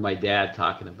remember my dad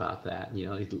talking about that. You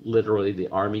know, literally the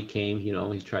army came, you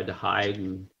know, he tried to hide,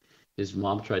 and his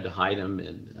mom tried to hide him,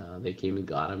 and they came and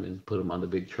got him and put him on the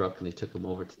big truck, and they took him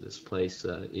over to this place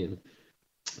in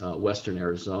western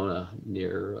Arizona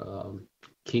near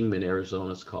Kingman,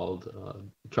 Arizona. It's called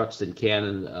Truxton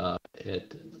Cannon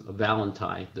at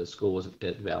Valentine. The school was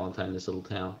at Valentine, this little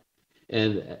town.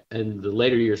 And the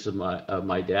later years of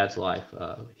my dad's life,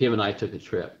 him and I took a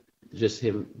trip, just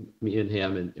me and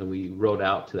him, and we rode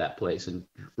out to that place and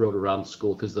rode around the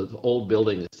school because the old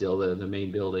building is still the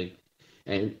main building.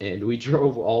 And we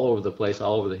drove all over the place,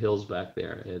 all over the hills back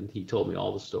there. And he told me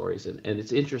all the stories. And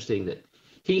it's interesting that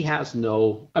he has I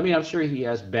mean, I'm sure he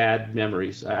has bad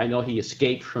memories. I know he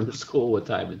escaped from the school one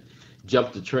time and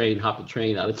hopped the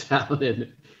train out of town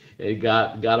and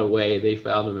got away. They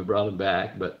found him and brought him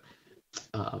back. But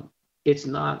it's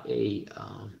not a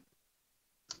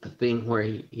thing where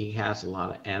he has a lot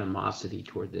of animosity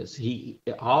toward this.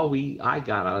 I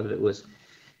got out of it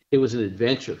was an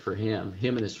adventure for him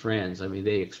and his friends. I mean,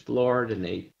 they explored and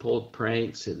they pulled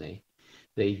pranks and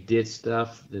they did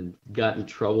stuff and got in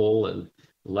trouble and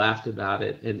laughed about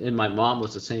it. And my mom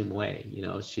was the same way. You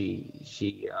know,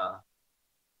 she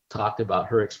talked about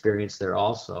her experience there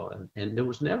also. And there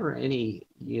was never any,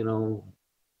 you know,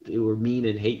 they were mean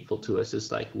and hateful to us.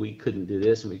 It's like we couldn't do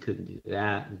this and we couldn't do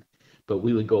that. But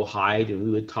we would go hide and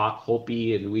we would talk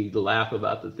Hopi and we'd laugh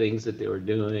about the things that they were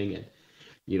doing. And,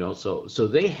 you know, so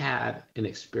they had an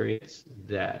experience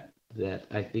that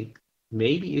I think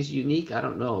maybe is unique. I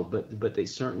don't know, but they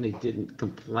certainly didn't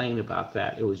complain about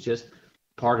that. It was just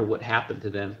part of what happened to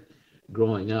them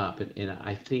growing up. And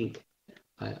I think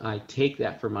I take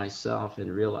that for myself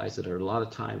and realize that there are a lot of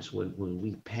times when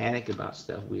we panic about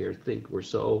stuff, think we're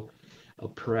so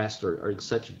oppressed or in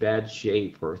such bad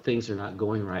shape or things are not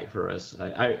going right for us.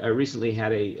 I recently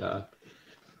had a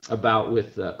bout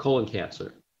with colon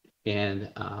cancer.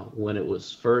 And when it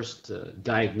was first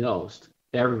diagnosed,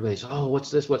 everybody's, oh,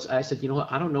 what's this? I said, you know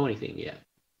what? I don't know anything yet.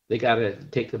 They got to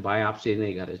take the biopsy and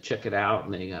they got to check it out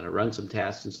and they got to run some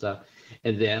tests and stuff.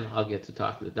 And then I'll get to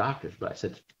talk to the doctors. But I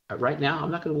said, right now,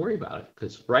 I'm not going to worry about it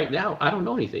because right now I don't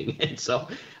know anything. And so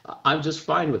I'm just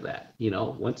fine with that. You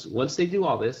know, once they do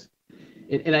all this,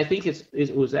 and I think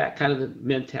it was that kind of the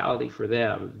mentality for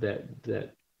them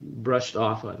that brushed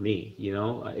off on me. You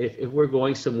know, if we're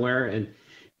going somewhere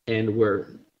and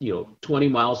we're, you know, 20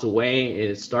 miles away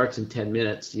and it starts in 10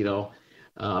 minutes, you know,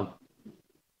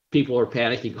 people are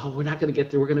panicking. Oh, we're not going to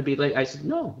get there. We're going to be late. I said,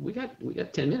 no, we got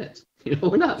 10 minutes. You know,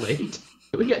 we're not late.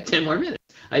 We got 10 more minutes.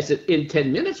 I said, in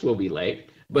 10 minutes we'll be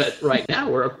late, but right now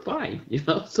we're fine. You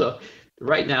know, so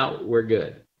right now we're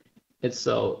good. And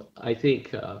so I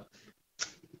think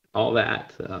all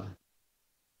that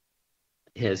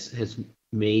has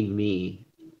made me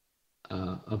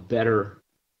a better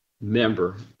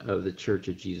member of the Church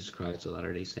of Jesus Christ of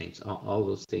Latter-day Saints. All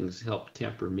those things help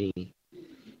temper me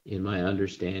in my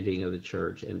understanding of the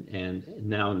church. And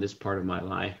now in this part of my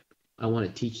life, I want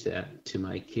to teach that to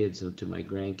my kids and to my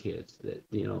grandkids that,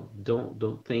 you know,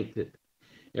 don't think that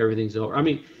everything's over. I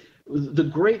mean, the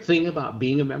great thing about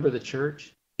being a member of the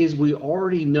church is we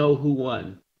already know who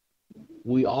won.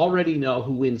 We already know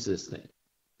who wins this thing.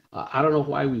 I don't know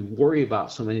why we worry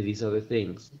about so many of these other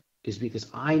things, is because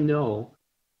I know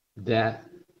that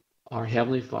our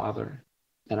Heavenly Father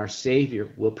and our Savior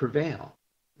will prevail.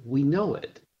 We know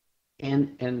it.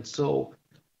 And so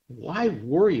why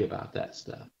worry about that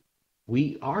stuff?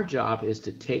 Our job is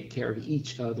to take care of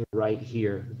each other right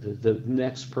here, the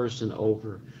next person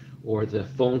over, or the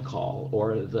phone call,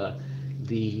 or the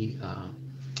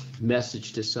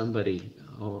message to somebody,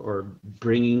 or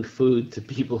bringing food to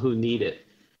people who need it.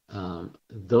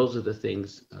 Those are the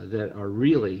things that are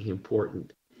really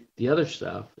important. The other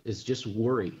stuff is just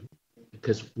worry,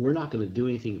 because we're not going to do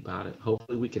anything about it.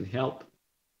 Hopefully we can help,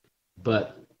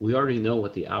 but we already know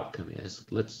what the outcome is.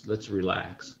 Let's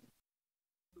relax.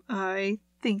 I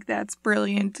think that's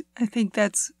brilliant. I think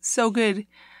that's so good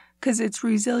because it's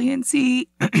resiliency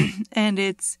and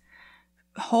it's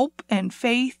hope and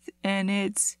faith and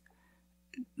it's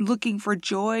looking for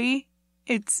joy.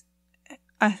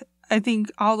 I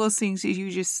think all those things that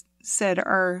you just said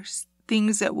are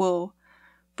things that will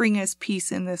bring us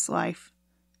peace in this life.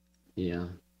 Yeah.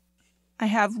 I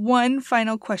have one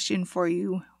final question for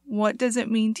you. What does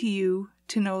it mean to you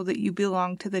to know that you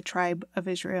belong to the tribe of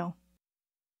Israel?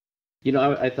 You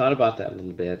know, I thought about that a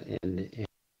little bit, and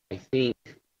I think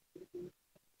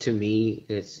to me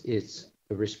it's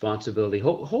a responsibility.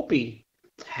 Hopi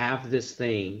have this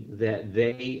thing that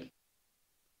they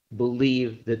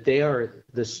believe that they are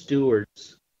the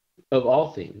stewards of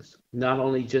all things, not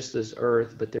only just this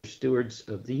earth, but they're stewards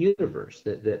of the universe.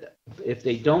 That if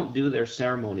they don't do their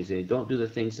ceremonies, they don't do the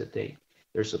things that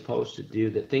they're supposed to do,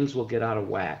 that things will get out of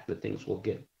whack, that things will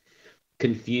get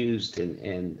confused,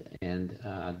 and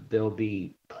there'll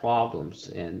be problems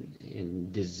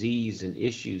and disease and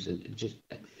issues, and just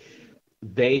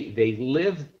they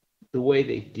live the way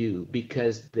they do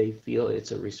because they feel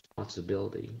it's a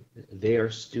responsibility. They are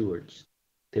stewards.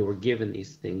 They were given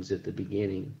these things at the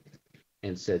beginning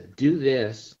and said, do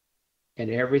this, and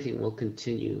everything will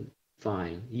continue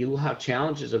fine. You will have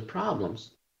challenges and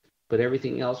problems, but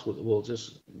everything else will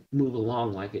just move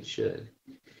along like it should.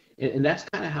 And that's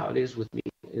kind of how it is with me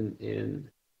in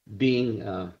being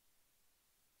a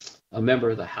member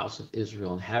of the house of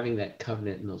Israel and having that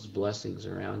covenant and those blessings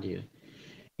around you.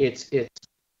 It's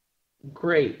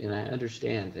great, and I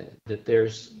understand that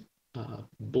there's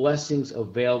blessings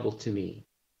available to me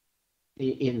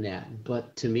in that,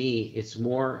 but to me it's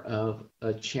more of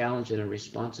a challenge and a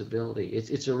responsibility.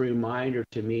 It's a reminder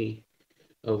to me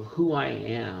of who I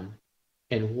am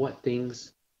and what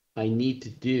things I need to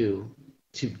do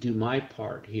my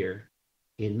part here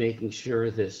in making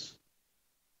sure this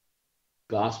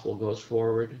gospel goes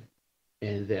forward,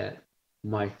 and that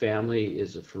my family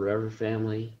is a forever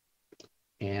family,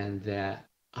 and that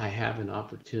I have an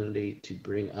opportunity to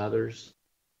bring others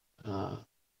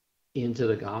into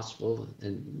the gospel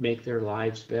and make their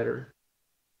lives better.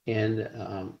 And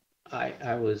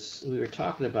we were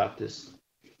talking about this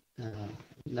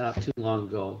not too long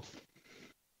ago,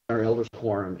 our elders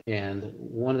quorum, and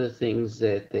one of the things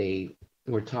that they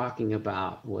were talking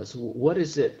about was, what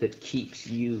is it that keeps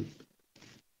you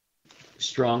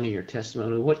strong in your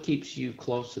testimony? What keeps you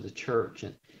close to the church?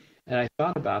 And I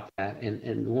thought about that,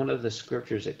 and one of the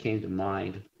scriptures that came to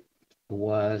mind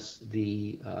was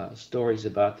the stories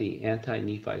about the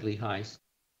anti-Nephi Lehi's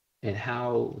and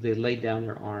how they laid down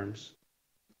their arms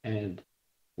and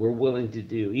were willing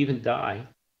to even die,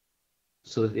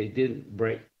 so that they didn't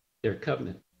break their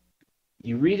covenant.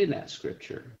 You read in that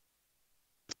scripture,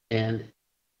 and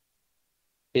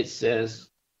it says,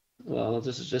 well,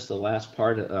 this is just the last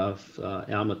part of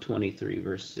Alma 23,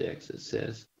 verse 6. It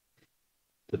says,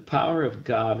 the power of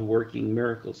God working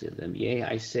miracles in them. Yea,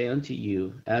 I say unto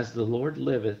you, as the Lord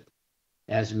liveth,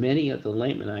 as many of the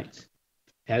Lamanites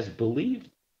as believed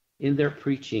in their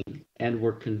preaching and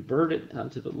were converted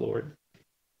unto the Lord,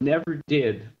 never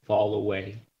did fall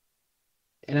away.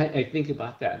 And I think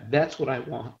about that. That's what I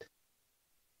want.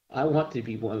 I want to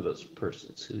be one of those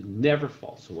persons who never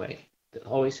falls away, that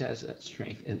always has that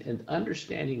strength. And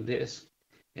understanding this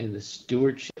and the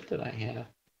stewardship that I have,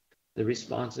 the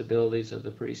responsibilities of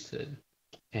the priesthood,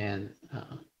 and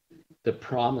the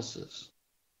promises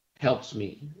helps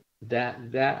me. That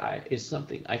is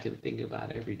something I can think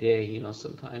about every day.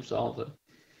 Sometimes all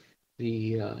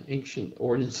the ancient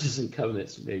ordinances and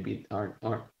covenants maybe aren't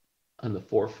on the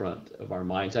forefront of our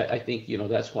minds. I think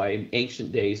that's why in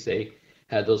ancient days they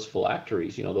had those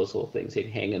phylacteries, those little things they'd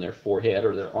hang in their forehead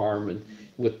or their arm, and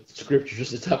with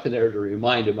scriptures and stuff in there to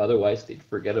remind them. Otherwise, they'd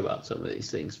forget about some of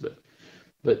these things.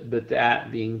 But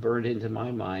that being burned into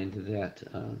my mind,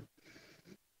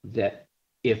 that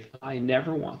if I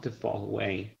never want to fall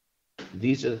away,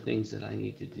 these are the things that I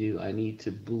need to do. I need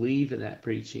to believe in that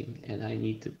preaching, and I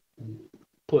need to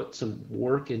put some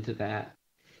work into that,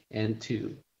 and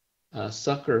to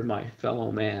succor my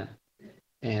fellow man.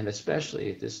 And especially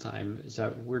at this time, as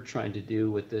we're trying to do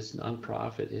with this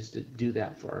nonprofit, is to do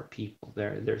that for our people.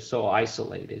 They're so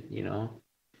isolated,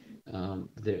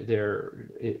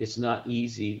 it's not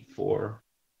easy for,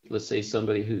 let's say,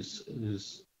 somebody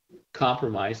who's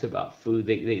compromised about food.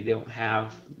 They don't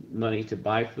have money to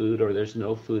buy food, or there's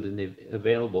no food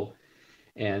available.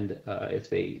 And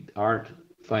if they aren't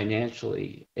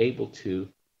financially able to,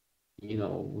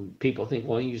 people think,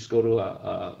 well, you just go to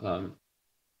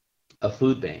a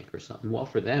food bank or something. Well,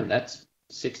 for them, that's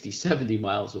 60, 70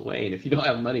 miles away. And if you don't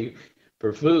have money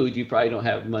for food, you probably don't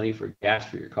have money for gas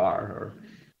for your car or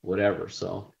whatever.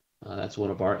 So that's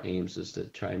one of our aims, is to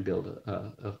try and build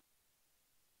a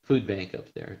food bank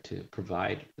up there to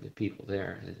provide for the people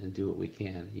there, and do what we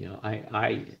can.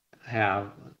 I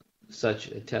have such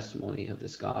a testimony of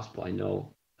this gospel. I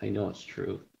know it's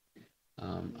true.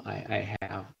 I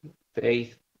have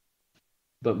faith,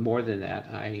 but more than that,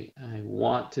 I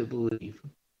want to believe,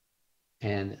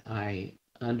 and I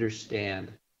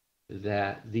understand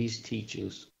that these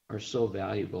teachings are so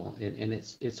valuable, and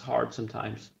it's hard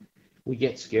sometimes we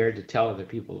get scared to tell other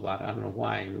people about it. I don't know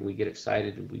why. I mean, we get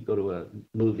excited and we go to a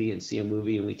movie and see a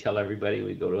movie and we tell everybody.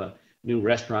 We go to a new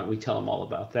restaurant, we tell them all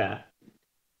about that.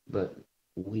 But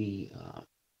we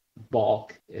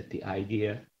balk at the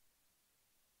idea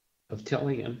of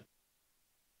telling them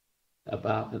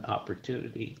about an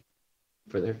opportunity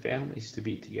for their families to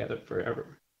be together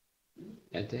forever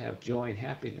and to have joy and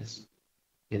happiness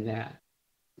in that.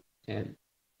 And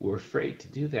we're afraid to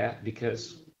do that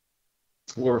because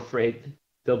we're afraid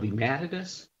they'll be mad at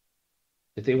us,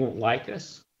 that they won't like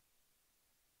us,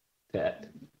 that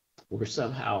we're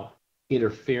somehow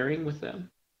interfering with them.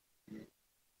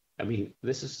 I mean,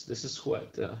 this is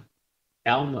what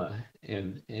Alma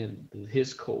and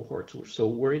his cohorts were so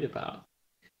worried about,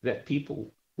 that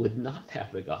people would not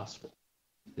have the gospel,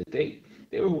 that they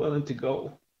were willing to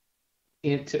go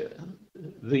into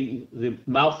the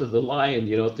mouth of the lion,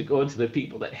 to go into the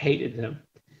people that hated them,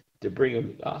 to bring them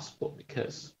the gospel,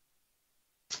 because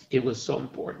it was so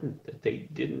important that they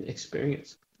didn't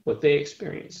experience what they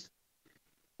experienced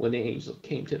when the angel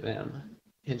came to them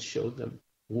and showed them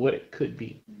what it could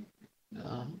be.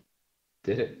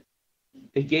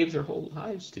 They gave their whole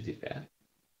lives to do that.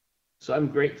 So I'm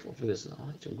grateful for this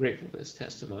knowledge. I'm grateful for this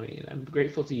testimony, and I'm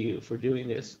grateful to you for doing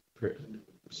this, for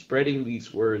spreading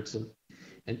these words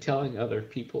and telling other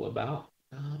people about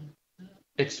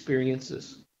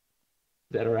experiences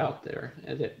that are out there,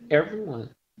 and that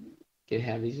everyone can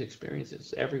have these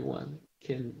experiences. Everyone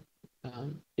can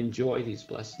enjoy these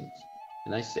blessings.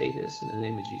 And I say this in the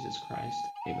name of Jesus Christ.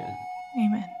 Amen.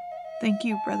 Amen. Thank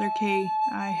you, Brother Kaye.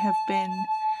 I have been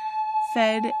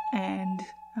fed and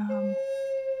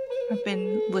I've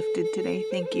been lifted today.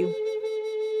 Thank you.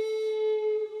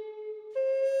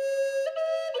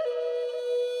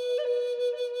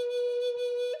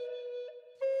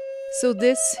 So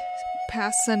this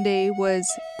past Sunday was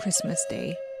Christmas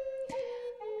Day.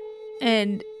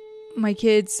 And my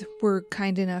kids were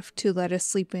kind enough to let us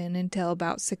sleep in until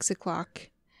about 6 o'clock.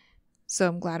 So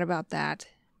I'm glad about that.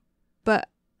 But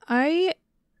I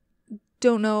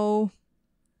don't know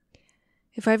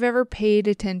if I've ever paid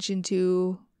attention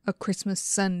to a Christmas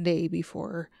Sunday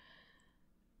before.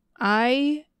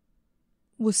 I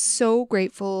was so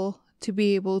grateful to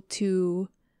be able to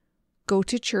go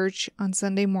to church on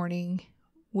Sunday morning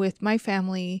with my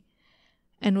family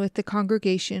and with the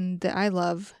congregation that I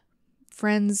love,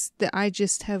 friends that I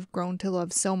just have grown to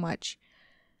love so much,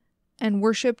 and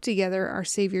worship together our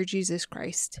Savior Jesus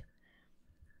Christ.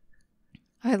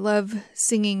 I love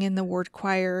singing in the ward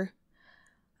choir.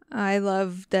 I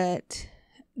love that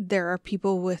there are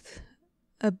people with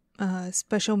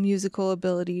special musical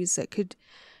abilities that could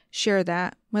share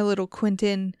that. My little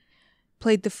Quentin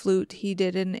played the flute. He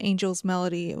did an Angel's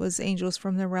Melody. It was Angels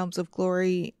from the Realms of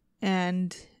Glory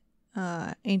and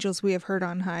Angels We Have Heard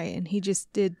on High. And he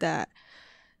just did that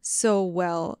so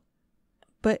well.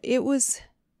 But it was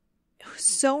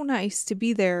so nice to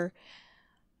be there.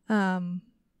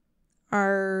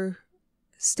 Our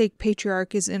stake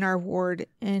patriarch is in our ward,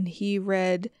 and he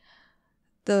read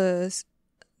the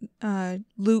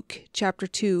Luke chapter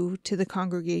 2 to the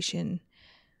congregation,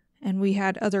 and we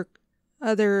had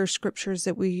other scriptures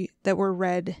that were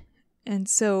read, and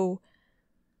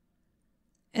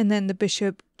then the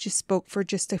bishop just spoke for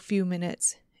just a few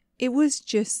minutes. It was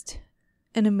just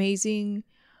an amazing,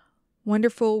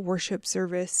 wonderful worship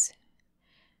service.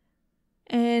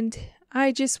 And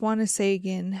I just want to say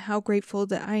again how grateful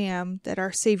that I am that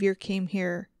our Savior came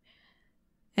here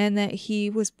and that he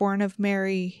was born of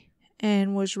Mary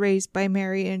and was raised by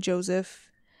Mary and Joseph,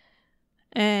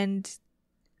 and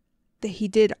that he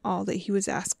did all that he was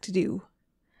asked to do.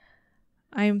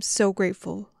 I am so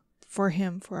grateful for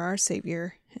him, for our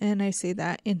Savior, and I say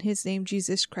that in his name,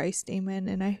 Jesus Christ. Amen.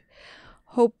 And I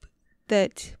hope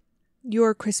that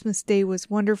your Christmas day was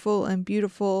wonderful and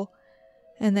beautiful,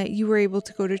 and that you were able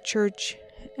to go to church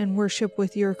and worship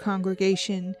with your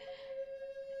congregation,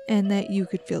 and that you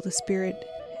could feel the Spirit.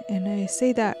 And I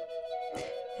say that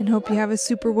and hope you have a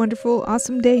super wonderful,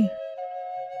 awesome day.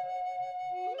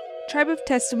 Tribe of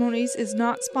Testimonies is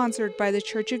not sponsored by the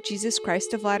Church of Jesus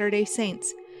Christ of Latter-day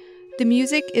Saints. The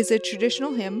music is a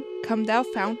traditional hymn, Come Thou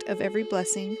Fount of Every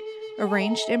Blessing,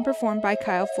 arranged and performed by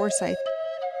Kyle Forsyth.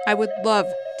 I would love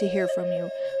to hear from you.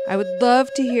 I would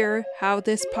love to hear how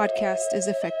this podcast is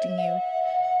affecting you.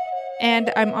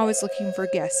 And I'm always looking for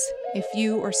guests. If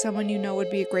you or someone you know would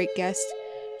be a great guest,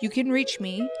 you can reach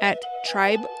me at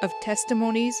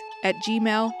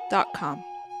tribeoftestimonies@gmail.com.